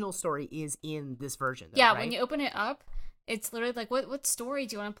 the original story is in this version, though, right? When you open it up, it's literally like, what story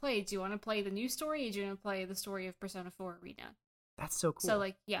do you want to play? Do you want to play the new story, or do you want to play the story of Persona 4 Arena? That's so cool. So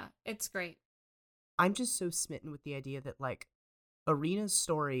like, yeah, it's great. I'm just so smitten with the idea that like Arena's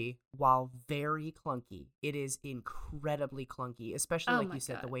story, while very clunky, it is incredibly clunky, especially Oh like my you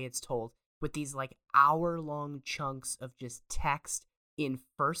said, the god. way it's told with these like hour-long chunks of just text in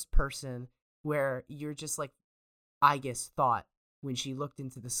first person where you're just like, I guess thought when she looked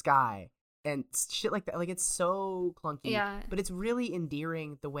into the sky and shit like that. Like it's so clunky, Yeah. but it's really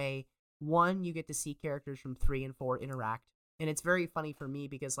endearing the way one, you get to see characters from 3 and 4 interact. And it's very funny for me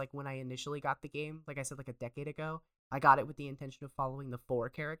because like when I initially got the game, like I said, like a decade ago, I got it with the intention of following the 4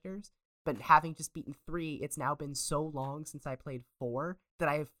 characters. But having just beaten 3, it's now been so long since I played 4 that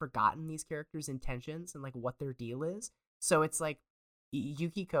I have forgotten these characters' intentions and like what their deal is. So it's like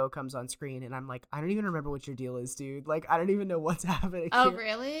Yukiko comes on screen and I'm like, I don't even remember what your deal is, dude. Like I don't even know what's happening Oh here.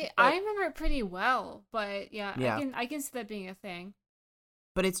 really? But I remember it pretty well, but yeah, yeah. I can see that being a thing.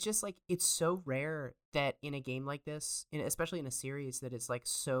 But it's just like it's so rare that in a game like this, especially in a series that is like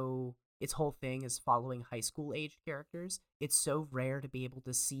so its whole thing is following high school age characters. It's so rare to be able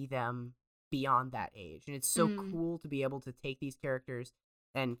to see them beyond that age. And it's so Mm. cool to be able to take these characters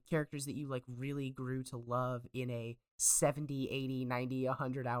and characters that you like really grew to love in a 70, 80, 90,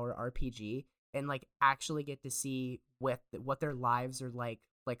 100 hour RPG and like actually get to see what their lives are like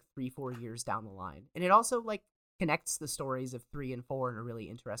 3-4 years down the line. And it also like connects the stories of 3 and 4 in a really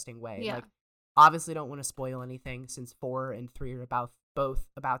interesting way. Yeah. Like obviously don't want to spoil anything since 4 and 3 are both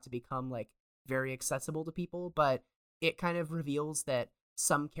about to become like very accessible to people, but it kind of reveals that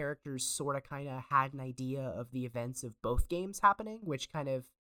some characters sort of kind of had an idea of the events of both games happening, which kind of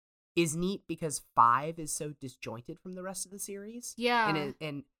is neat because 5 is so disjointed from the rest of the series. Yeah.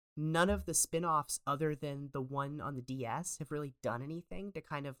 And none of the spin-offs other than the one on the DS have really done anything to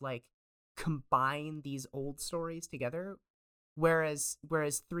kind of like combine these old stories together, whereas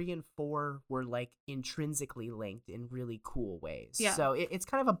 3 and 4 were like intrinsically linked in really cool ways. Yeah. So it's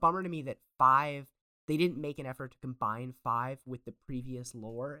kind of a bummer to me that 5, they didn't make an effort to combine 5 with the previous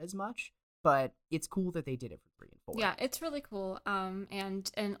lore as much, but it's cool that they did it for 3 and 4. Yeah, it's really cool.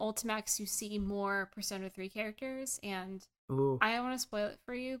 And in Ultimax you see more Persona 3 characters, and Ooh. I don't want to spoil it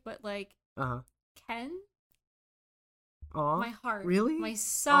for you, but like Ken, Aw. my heart, Really? my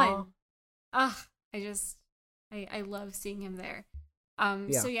son. Ugh, I love seeing him there.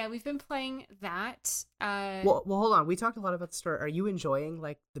 Yeah. So yeah, we've been playing that. Well, hold on. We talked a lot about the story. Are you enjoying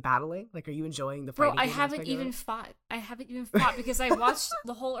like the battling? Like, are you enjoying the fighting? Bro, I game haven't aspect of even it? fought. I haven't even fought because I watched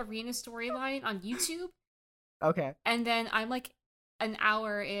the whole arena storyline on YouTube, Okay. and then I'm like an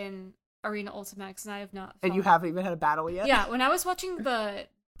hour in Arena Ultimax, and I have not. And you fought. haven't even had a battle yet? Yeah, when I was watching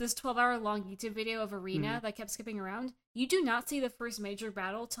this 12-hour long YouTube video of Arena that kept skipping around, you do not see the first major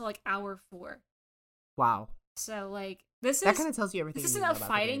battle till like hour 4. Wow. So like this That is kind of tells you everything. this you isn't need to a know about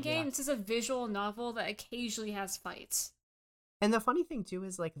the fighting game. Yeah. This is a visual novel that occasionally has fights. And the funny thing too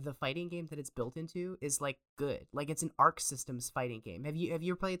is like the fighting game that it's built into is like good. Like it's an Arc Systems fighting game. Have you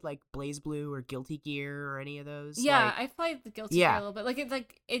ever played like Blaze Blue or Guilty Gear or any of those? Yeah, Like, I played the Guilty Gear a little bit.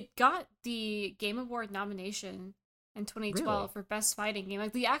 Like it got the Game Award nomination in 2012 Really? for best fighting game.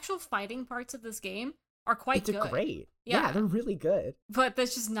 Like the actual fighting parts of this game are quite good. great. Yeah. They're really good. But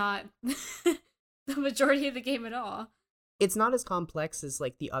that's just not the majority of the game at all. It's not as complex as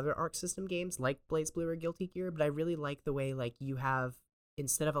like the other Arc System games like Blaze Blue or Guilty Gear, but I really like the way like you have,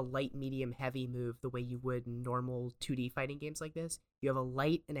 instead of a light, medium, heavy move the way you would in normal 2D fighting games like this, you have a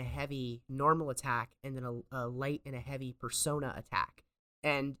light and a heavy normal attack and then a light and a heavy Persona attack.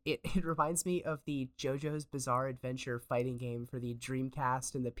 And it reminds me of the JoJo's Bizarre Adventure fighting game for the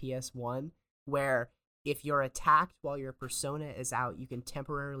Dreamcast and the PS1, where if you're attacked while your persona is out, you can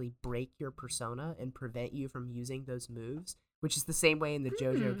temporarily break your persona and prevent you from using those moves, which is the same way in the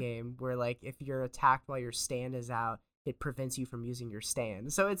JoJo game, where like if you're attacked while your stand is out, it prevents you from using your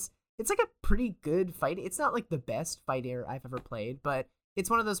stand. So it's like a pretty good fighting. It's not like the best fighter I've ever played, but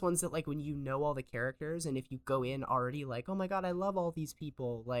it's one of those ones that like when you know all the characters and if you go in already like, oh my god, I love all these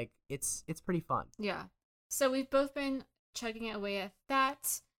people, like it's pretty fun. Yeah. So we've both been chugging it away at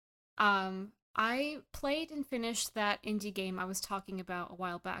that. I played and finished that indie game I was talking about a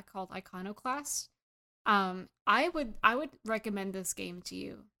while back called Iconoclast. I would recommend this game to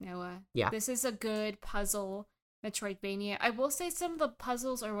you, Noah. Yeah. This is a good puzzle Metroidvania. I will say some of the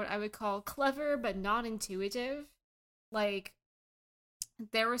puzzles are what I would call clever but not intuitive. Like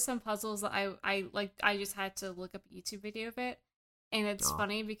there were some puzzles that I just had to look up a YouTube video of it. And it's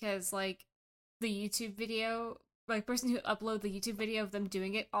funny because like the YouTube video, like person who uploaded the YouTube video of them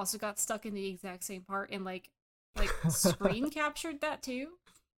doing it also got stuck in the exact same part and like screen captured that too,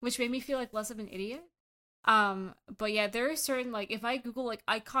 which made me feel like less of an idiot. But yeah, there are certain like if I Google like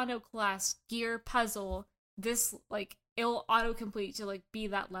Iconoclast gear puzzle, this like it'll autocomplete to like be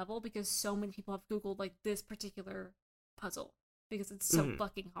that level because so many people have Googled like this particular puzzle because it's so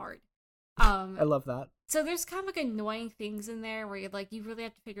fucking hard. I love that. So there's kind of like annoying things in there where you really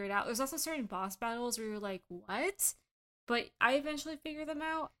have to figure it out. There's also certain boss battles where you're like, what? But I eventually figure them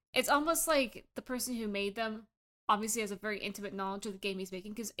out. It's almost like the person who made them obviously has a very intimate knowledge of the game he's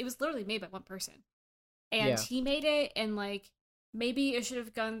making because it was literally made by one person. And he made it, and like maybe it should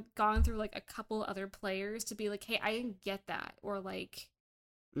have gone through like a couple other players to be like, hey, I didn't get that, or like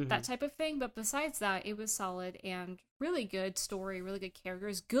that type of thing. But besides that, it was solid and really good story, really good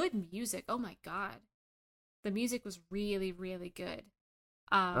characters, good music. Oh my god, the music was really, really good.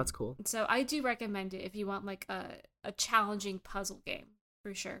 That's cool. So I do recommend it if you want like a challenging puzzle game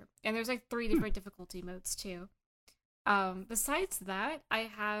for sure. And there's like 3 different difficulty modes too. Besides that, I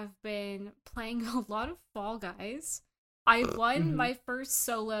have been playing a lot of Fall Guys. I won my first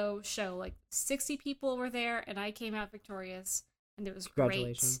solo show. Like 60 people were there, and I came out victorious, and it was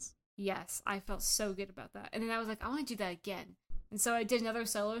Congratulations. great. Yes, I felt so good about that. And then I was like, I want to do that again. And so I did another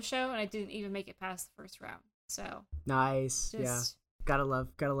solo show, and I didn't even make it past the first round. So nice. Yeah, gotta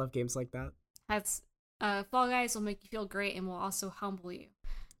love games like that. That's Fall Guys will make you feel great and will also humble you.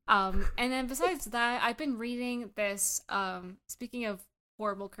 And then besides that, I've been reading this, speaking of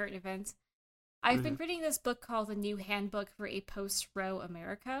horrible current events, I've been reading this book called The New Handbook for a Post-Roe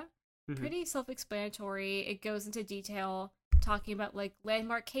America. Pretty self-explanatory. It goes into detail, talking about, like,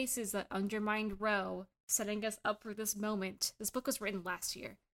 landmark cases that undermined Roe, setting us up for this moment. This book was written last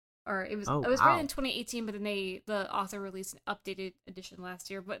year. Or it was written in 2018, but then the author released an updated edition last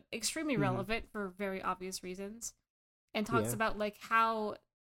year, but extremely relevant for very obvious reasons. And talks about, like, how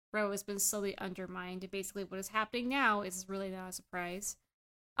Roe has been slowly undermined, and basically what is happening now is really not a surprise.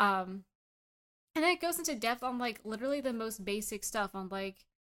 And then it goes into depth on, like, literally the most basic stuff on, like,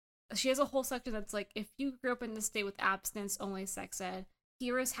 she has a whole section that's like, if you grew up in the state with abstinence-only sex ed,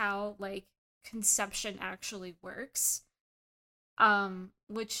 here is how, like, conception actually works.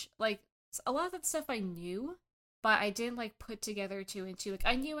 Which, like, a lot of that stuff I knew, but I didn't, like, put together 2 and 2. Like,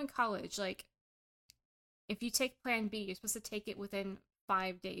 I knew in college, like, if you take Plan B, you're supposed to take it within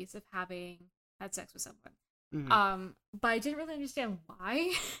 5 days of having had sex with someone. But I didn't really understand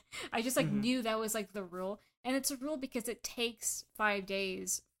why. I just, like, knew that was, like, the rule. And it's a rule because it takes 5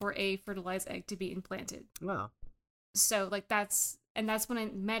 days for a fertilized egg to be implanted. Wow. So, like, that's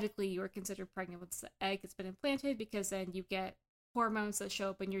when medically you are considered pregnant once the egg has been implanted, because then you get hormones that show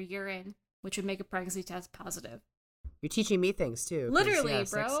up in your urine, which would make a pregnancy test positive. You're teaching me things, too. Literally,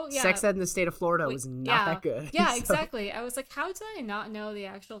 bro. Sex ed in the state of Florida was not that good. Yeah, so. Exactly. I was like, how did I not know the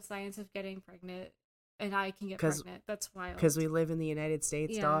actual science of getting pregnant, and I can get pregnant? That's wild. Because we live in the United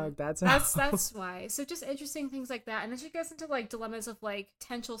States, dog. That's why. So just interesting things like that. And then she goes into, like, dilemmas of, like,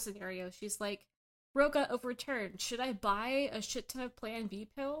 potential scenarios. She's like, Roe got overturned. Should I buy a shit ton of Plan B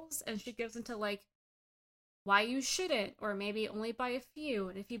pills? And she goes into, like, why you shouldn't, or maybe only buy a few,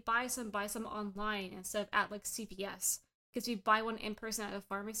 and if you buy some online instead of at, like, CVS, because if you buy one in person at a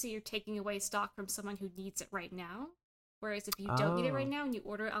pharmacy, you're taking away stock from someone who needs it right now, whereas if you don't need it right now and you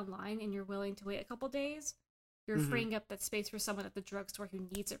order it online and you're willing to wait a couple days, you're freeing up that space for someone at the drugstore who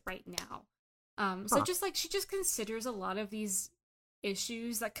needs it right now. So just, like, she just considers a lot of these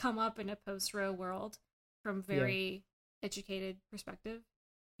issues that come up in a post-Roe world from very educated perspective,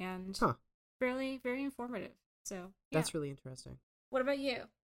 and very, very informative. So that's really interesting. What about you?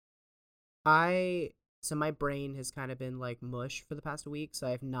 So my brain has kind of been like mush for the past week, so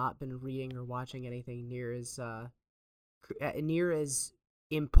I've not been reading or watching anything near as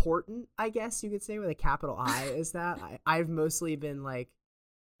important, I guess you could say, with a capital I, as that. I've mostly been, like,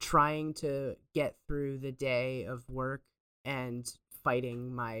 trying to get through the day of work and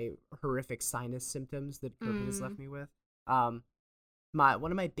fighting my horrific sinus symptoms that COVID has left me with.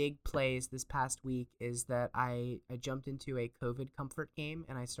 One of my big plays this past week is that I jumped into a COVID comfort game,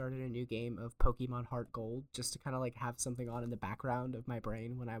 and I started a new game of Pokemon Heart Gold, just to kind of, like, have something on in the background of my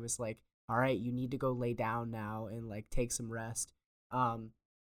brain when I was like, all right, you need to go lay down now and, like, take some rest. I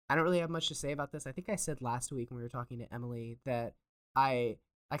don't really have much to say about this. I think I said last week when we were talking to Emily that I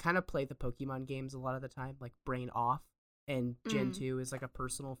kind of play the Pokemon games a lot of the time, like Brain Off, and Gen 2 is, like, a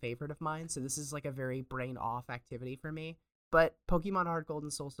personal favorite of mine, so this is, like, a very brain off activity for me. But Pokemon Heart Gold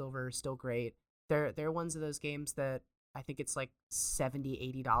and Soul Silver are still great. They're ones of those games that I think it's like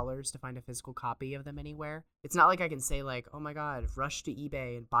 $70, $80 to find a physical copy of them anywhere. It's not like I can say, like, oh my god, rush to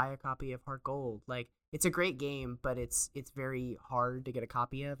eBay and buy a copy of Heart Gold. Like, it's a great game, but it's very hard to get a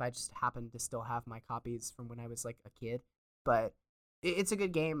copy of. I just happen to still have my copies from when I was, like, a kid. But It's a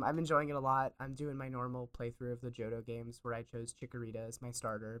good game. I'm enjoying it a lot. I'm doing my normal playthrough of the Johto games where I chose Chikorita as my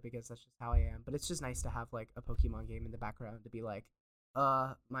starter because that's just how I am. But it's just nice to have like a Pokemon game in the background to be like,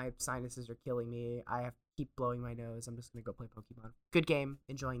 my sinuses are killing me. I have to keep blowing my nose. I'm just gonna go play Pokemon. Good game.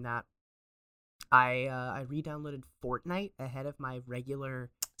 Enjoying that. I re-downloaded Fortnite ahead of my regular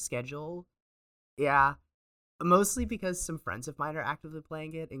schedule. Yeah, mostly because some friends of mine are actively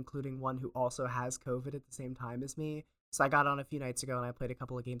playing it, including one who also has COVID at the same time as me. So I got on a few nights ago and I played a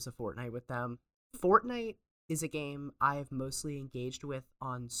couple of games of Fortnite with them. Fortnite is a game I've mostly engaged with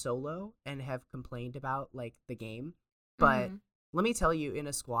on solo and have complained about like the game. But let me tell you, in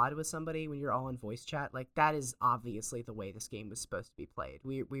a squad with somebody, when you're all in voice chat, like that is obviously the way this game was supposed to be played.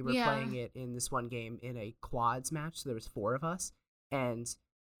 We were playing it in this one game in a quads match, so there was 4 of us, and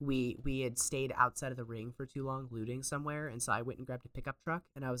we had stayed outside of the ring for too long looting somewhere, and so I went and grabbed a pickup truck,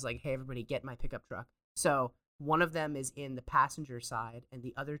 and I was like, hey, everybody, get my pickup truck. So one of them is in the passenger side, and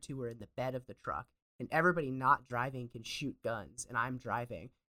the other 2 are in the bed of the truck, and everybody not driving can shoot guns, and I'm driving.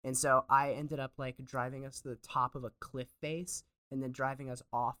 And so I ended up like driving us to the top of a cliff face, and then driving us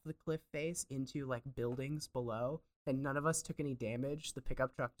off the cliff face into like buildings below, and none of us took any damage. The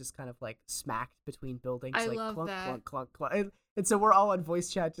pickup truck just kind of like smacked between buildings, I like love clunk, that. clunk, clunk, clunk. And so we're all on voice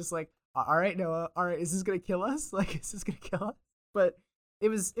chat just like, all right, Noah, all right, is this gonna kill us? Like, is this gonna kill us? But it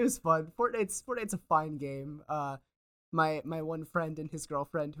was fun. Fortnite's a fine game. My one friend and his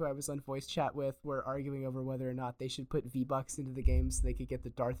girlfriend who I was on voice chat with were arguing over whether or not they should put V-Bucks into the game so they could get the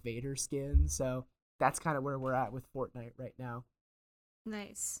Darth Vader skin. So that's kind of where we're at with Fortnite right now.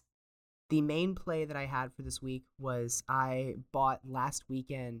 Nice. The main play that I had for this week was I bought last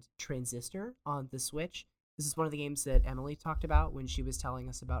weekend Transistor on the Switch. This is one of the games that Emily talked about when she was telling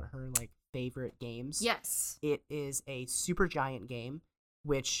us about her like favorite games. Yes. It is a super giant game,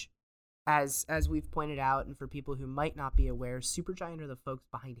 which as we've pointed out, and for people who might not be aware, Supergiant are the folks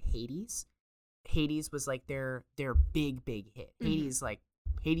behind Hades. Hades was like their big hit.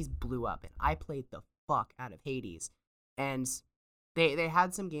 Hades blew up, and I played the fuck out of Hades. And they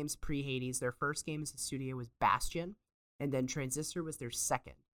had some games pre-Hades. Their first game as a studio was Bastion, and then Transistor was their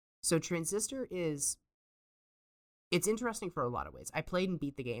second. So Transistor it's interesting for a lot of ways. I played and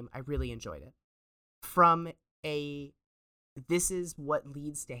beat the game. I really enjoyed it. From a this is what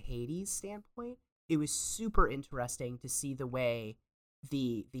leads to Hades standpoint, it was super interesting to see the way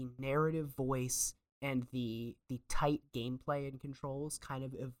the narrative voice and the tight gameplay and controls kind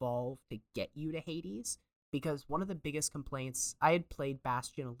of evolve to get you to Hades. Because one of the biggest complaints, I had played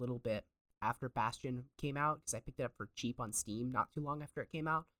Bastion a little bit after Bastion came out, because I picked it up for cheap on Steam not too long after it came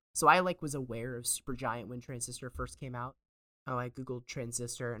out. So I like was aware of Supergiant when Transistor first came out. Oh, I googled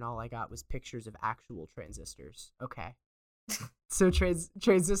Transistor and all I got was pictures of actual transistors. Okay. So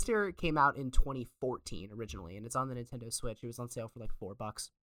Transistor came out in 2014 originally, and it's on the Nintendo Switch. It was on sale for like $4.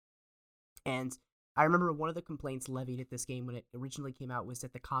 And I remember one of the complaints levied at this game when it originally came out was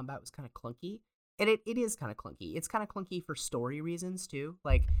that the combat was kind of clunky. And it is kind of clunky. It's kind of clunky for story reasons too.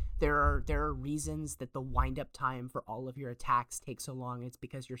 Like there are reasons that the wind up time for all of your attacks takes so long. It's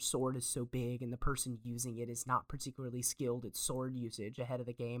because your sword is so big and the person using it is not particularly skilled at sword usage ahead of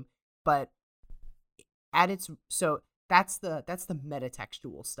the game. But that's the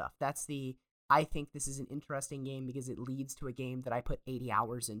metatextual stuff. That's the I think this is an interesting game because it leads to a game that I put 80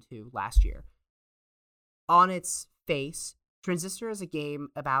 hours into last year. On its face, Transistor is a game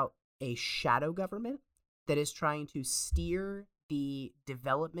about a shadow government that is trying to steer the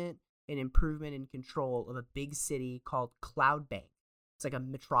development and improvement and control of a big city called Cloudbank. It's like a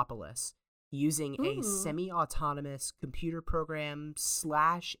metropolis using a semi-autonomous computer program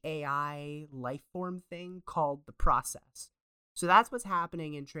 / AI life form thing called the Process. So that's what's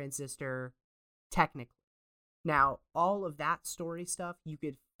happening in Transistor technically. Now, all of that story stuff you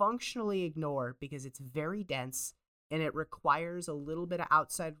could functionally ignore because it's very dense and it requires a little bit of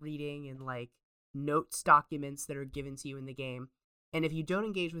outside reading and like notes documents that are given to you in the game. And if you don't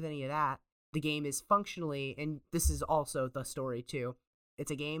engage with any of that, the game is functionally, and this is also the story too,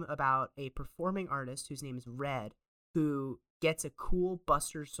 it's a game about a performing artist whose name is Red, who gets a cool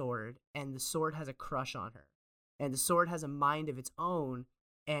Buster sword, and the sword has a crush on her. And the sword has a mind of its own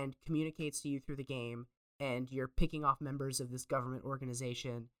and communicates to you through the game, and you're picking off members of this government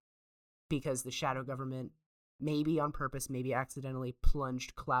organization because the shadow government, maybe on purpose, maybe accidentally,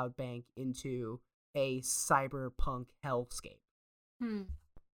 plunged Cloudbank into a cyberpunk hellscape.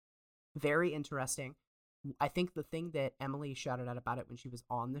 Very interesting. I think the thing that Emily shouted out about it when she was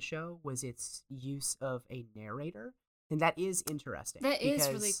on the show was its use of a narrator, and that is interesting. That is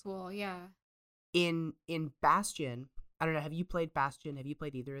really cool, yeah. In Bastion, I don't know, have you played Bastion? Have you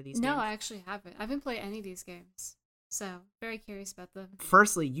played either of these games? No, I actually haven't. I haven't played any of these games. So very curious about them.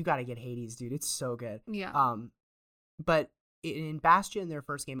 Firstly, you got to get Hades, dude. It's so good. Yeah. But in Bastion, their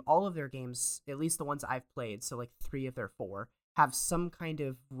first game, all of their games, at least the ones I've played, so like 3 of their 4, have some kind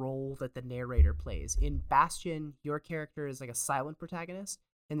of role that the narrator plays. In Bastion, your character is like a silent protagonist,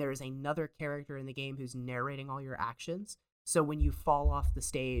 and there is another character in the game who's narrating all your actions. So when you fall off the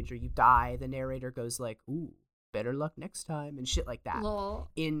stage or you die, the narrator goes like, "Ooh, better luck next time," and shit like that. Lol.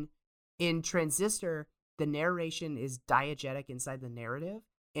 In Transistor, the narration is diegetic inside the narrative,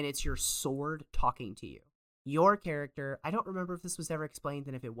 and it's your sword talking to you. Your character, I don't remember if this was ever explained,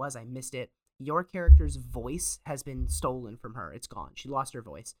 and if it was, I missed it. Your character's voice has been stolen from her. It's gone. She lost her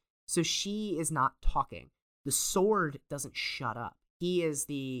voice. So she is not talking. The sword doesn't shut up. He's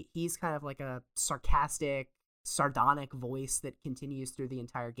kind of like a sarcastic, sardonic voice that continues through the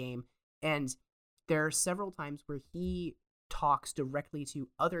entire game. And there are several times where he talks directly to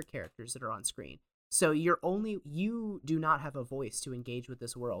other characters that are on screen. So you do not have a voice to engage with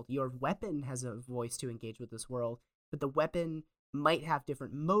this world. Your weapon has a voice to engage with this world, but the weapon might have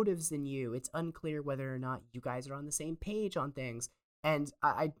different motives than you. It's unclear whether or not you guys are on the same page on things. And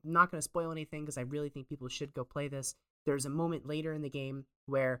I'm not going to spoil anything because I really think people should go play this. There's a moment later in the game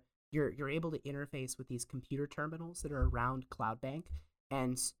where you're able to interface with these computer terminals that are around CloudBank,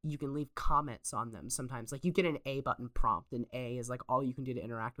 and you can leave comments on them sometimes. Like you get an A button prompt, and A is like all you can do to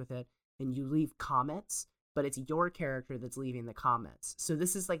interact with it. And you leave comments, but it's your character that's leaving the comments. So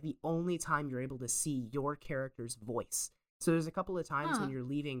this is like the only time you're able to see your character's voice. So there's a couple of times when you're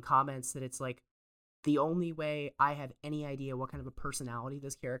leaving comments that it's like, the only way I have any idea what kind of a personality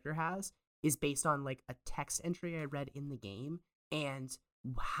this character has is based on like a text entry I read in the game and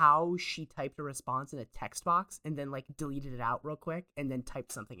how she typed a response in a text box and then like deleted it out real quick and then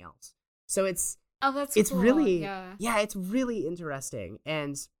typed something else. So it's cool. really, yeah, it's really interesting.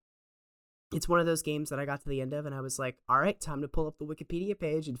 And it's one of those games that I got to the end of and I was like, all right, time to pull up the Wikipedia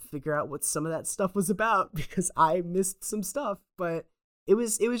page and figure out what some of that stuff was about because I missed some stuff, but it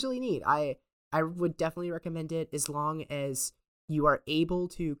was really neat. I would definitely recommend it as long as you are able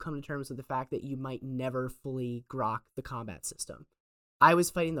to come to terms with the fact that you might never fully grok the combat system. I was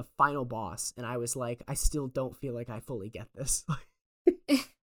fighting the final boss and I was like, I still don't feel like I fully get this.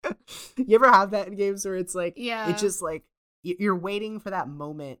 You ever have that in games where it's like, it's just like, you're waiting for that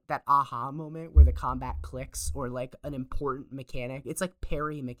moment, that aha moment where the combat clicks or like an important mechanic. It's like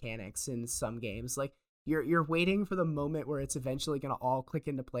parry mechanics in some games. Like you're waiting for the moment where it's eventually going to all click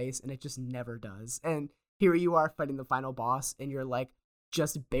into place and it just never does. And here you are fighting the final boss and you're like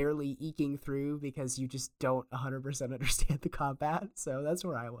just barely eking through because you just don't 100% understand the combat. So that's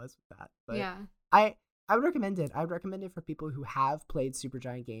where I was with that. But yeah. I would recommend it. I would recommend it for people who have played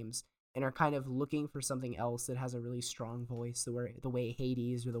Supergiant games and are kind of looking for something else that has a really strong voice, the way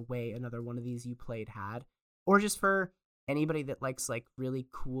Hades or the way another one of these you played had, or just for anybody that likes like really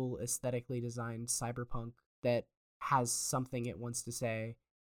cool aesthetically designed cyberpunk that has something it wants to say,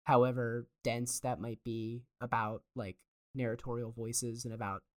 however dense that might be, about like narratorial voices and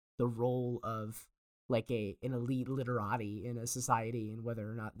about the role of like an elite literati in a society and whether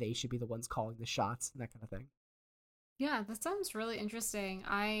or not they should be the ones calling the shots and that kind of thing. Yeah, that sounds really interesting.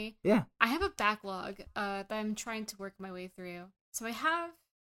 I Yeah. have a backlog that I'm trying to work my way through. So I have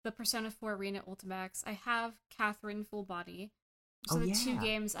the Persona 4 Arena Ultimax. I have Catherine Full Body. So the 2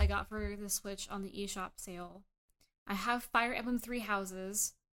 games I got for the Switch on the eShop sale. I have Fire Emblem 3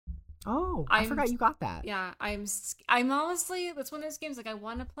 Houses. Oh, I forgot you got that. Yeah, I'm honestly, that's one of those games like I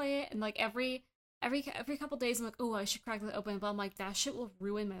want to play it and like every couple days I'm like, "Oh, I should crack that open," but I'm like, that shit will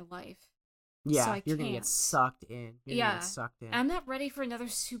ruin my life. Yeah, so you're gonna get sucked in. I'm not ready for another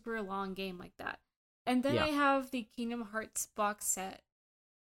super long game like that. And then I have the Kingdom Hearts box set.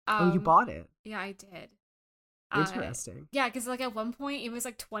 You bought it? Yeah, I did. Interesting. Yeah, because like at one point it was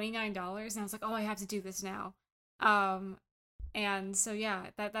like $29, and I was like, oh, I have to do this now. And so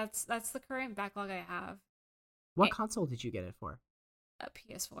yeah, that's the current backlog I have. What console did you get it for?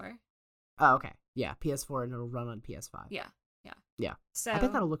 PS4. Oh, okay. Yeah, PS4, and it'll run on PS5. Yeah. So I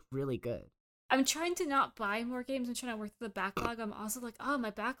bet that'll look really good. I'm trying to not buy more games. I'm trying to work through the backlog. I'm also like, oh, my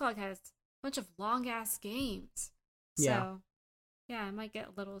backlog has a bunch of long ass games. So yeah, I might get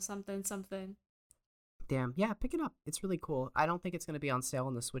a little something. Damn, yeah, pick it up. It's really cool. I don't think it's going to be on sale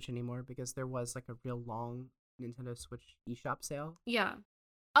on the Switch anymore because there was like a real long Nintendo Switch eShop sale. Yeah.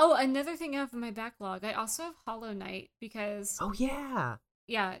 Oh, another thing I have in my backlog, I also have Hollow Knight because... Oh, yeah.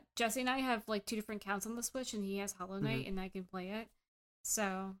 Yeah, Jesse and I have like 2 different accounts on the Switch and he has Hollow Knight and I can play it.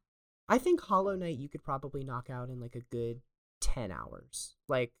 So... I think Hollow Knight you could probably knock out in like a good 10 hours.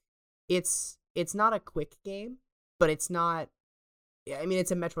 Like, it's not a quick game, but it's not... I mean,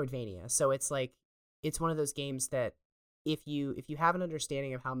 it's a Metroidvania, so it's like... It's one of those games that if you have an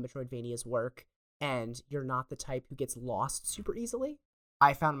understanding of how Metroidvanias work and you're not the type who gets lost super easily,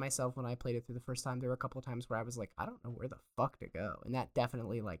 I found myself when I played it through the first time, there were a couple of times where I was like, I don't know where the fuck to go, and that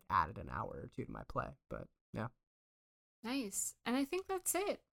definitely like added an hour or two to my play. But yeah, Nice. And I think that's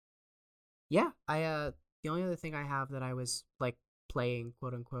it. yeah. The only other thing I have that I was like playing,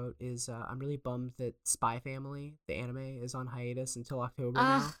 quote unquote, is I'm really bummed that Spy Family, the anime, is on hiatus until October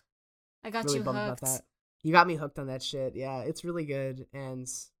now. Ah, I got Really you bummed hooked. about that. You got me hooked on that shit. Yeah, it's really good, and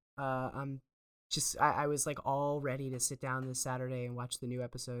I'm just I was like all ready to sit down this Saturday and watch the new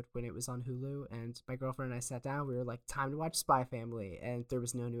episode when it was on Hulu, and my girlfriend and I sat down. We were like, time to watch Spy Family, and there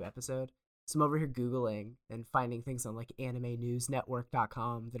was no new episode. So I'm over here Googling and finding things on like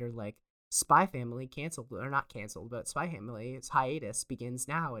animenewsnetwork.com that are like Spy Family canceled, or not canceled, but Spy Family, its hiatus begins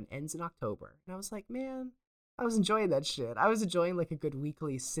now and ends in October. And I was like, man, I was enjoying that shit. I was enjoying like a good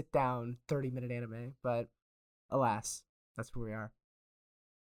weekly sit down 30-minute anime, but alas, that's where we are.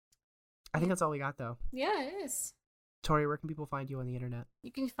 I think that's all we got though. Yeah, it is. Tori, where can people find you on the internet?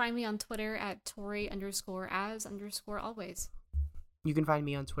 You can find me on Twitter at Tori_as_always. You can find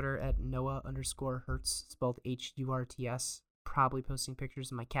me on Twitter at Noah_Hertz, spelled HURTS. Probably posting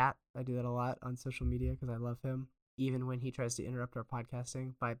pictures of my cat. I do that a lot on social media because I love him, even when he tries to interrupt our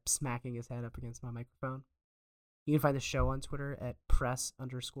podcasting by smacking his head up against my microphone. You can find the show on Twitter at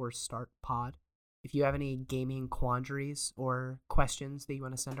press_startpod. If you have any gaming quandaries or questions that you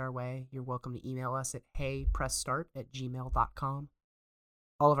want to send our way, you're welcome to email us at heypressstart@gmail.com.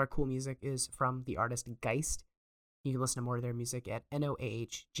 All of our cool music is from the artist Geist. You can listen to more of their music at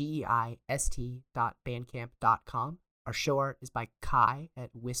noahgeist.bandcamp.com. Our show art is by Kai at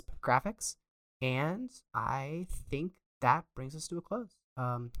Wisp Graphics. And I think that brings us to a close.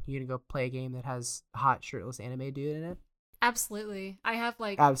 You gonna go play a game that has a hot shirtless anime dude in it? Absolutely. I have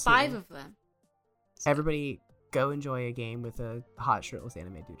like Absolutely. 5 of them. Everybody go enjoy a game with a hot shirtless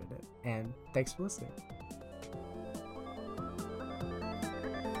anime dude in it. And thanks for listening.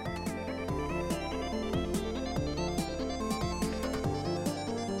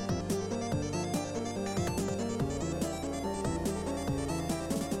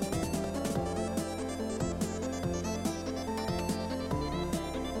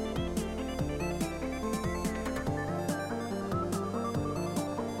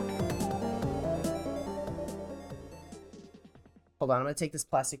 Hold on, I'm gonna take this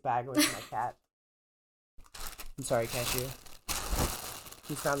plastic bag away from my cat. I'm sorry, Cashew.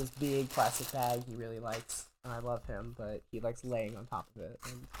 He found this big plastic bag he really likes, and I love him, but he likes laying on top of it,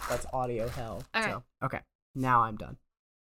 and that's audio hell. All right. So, okay, now I'm done.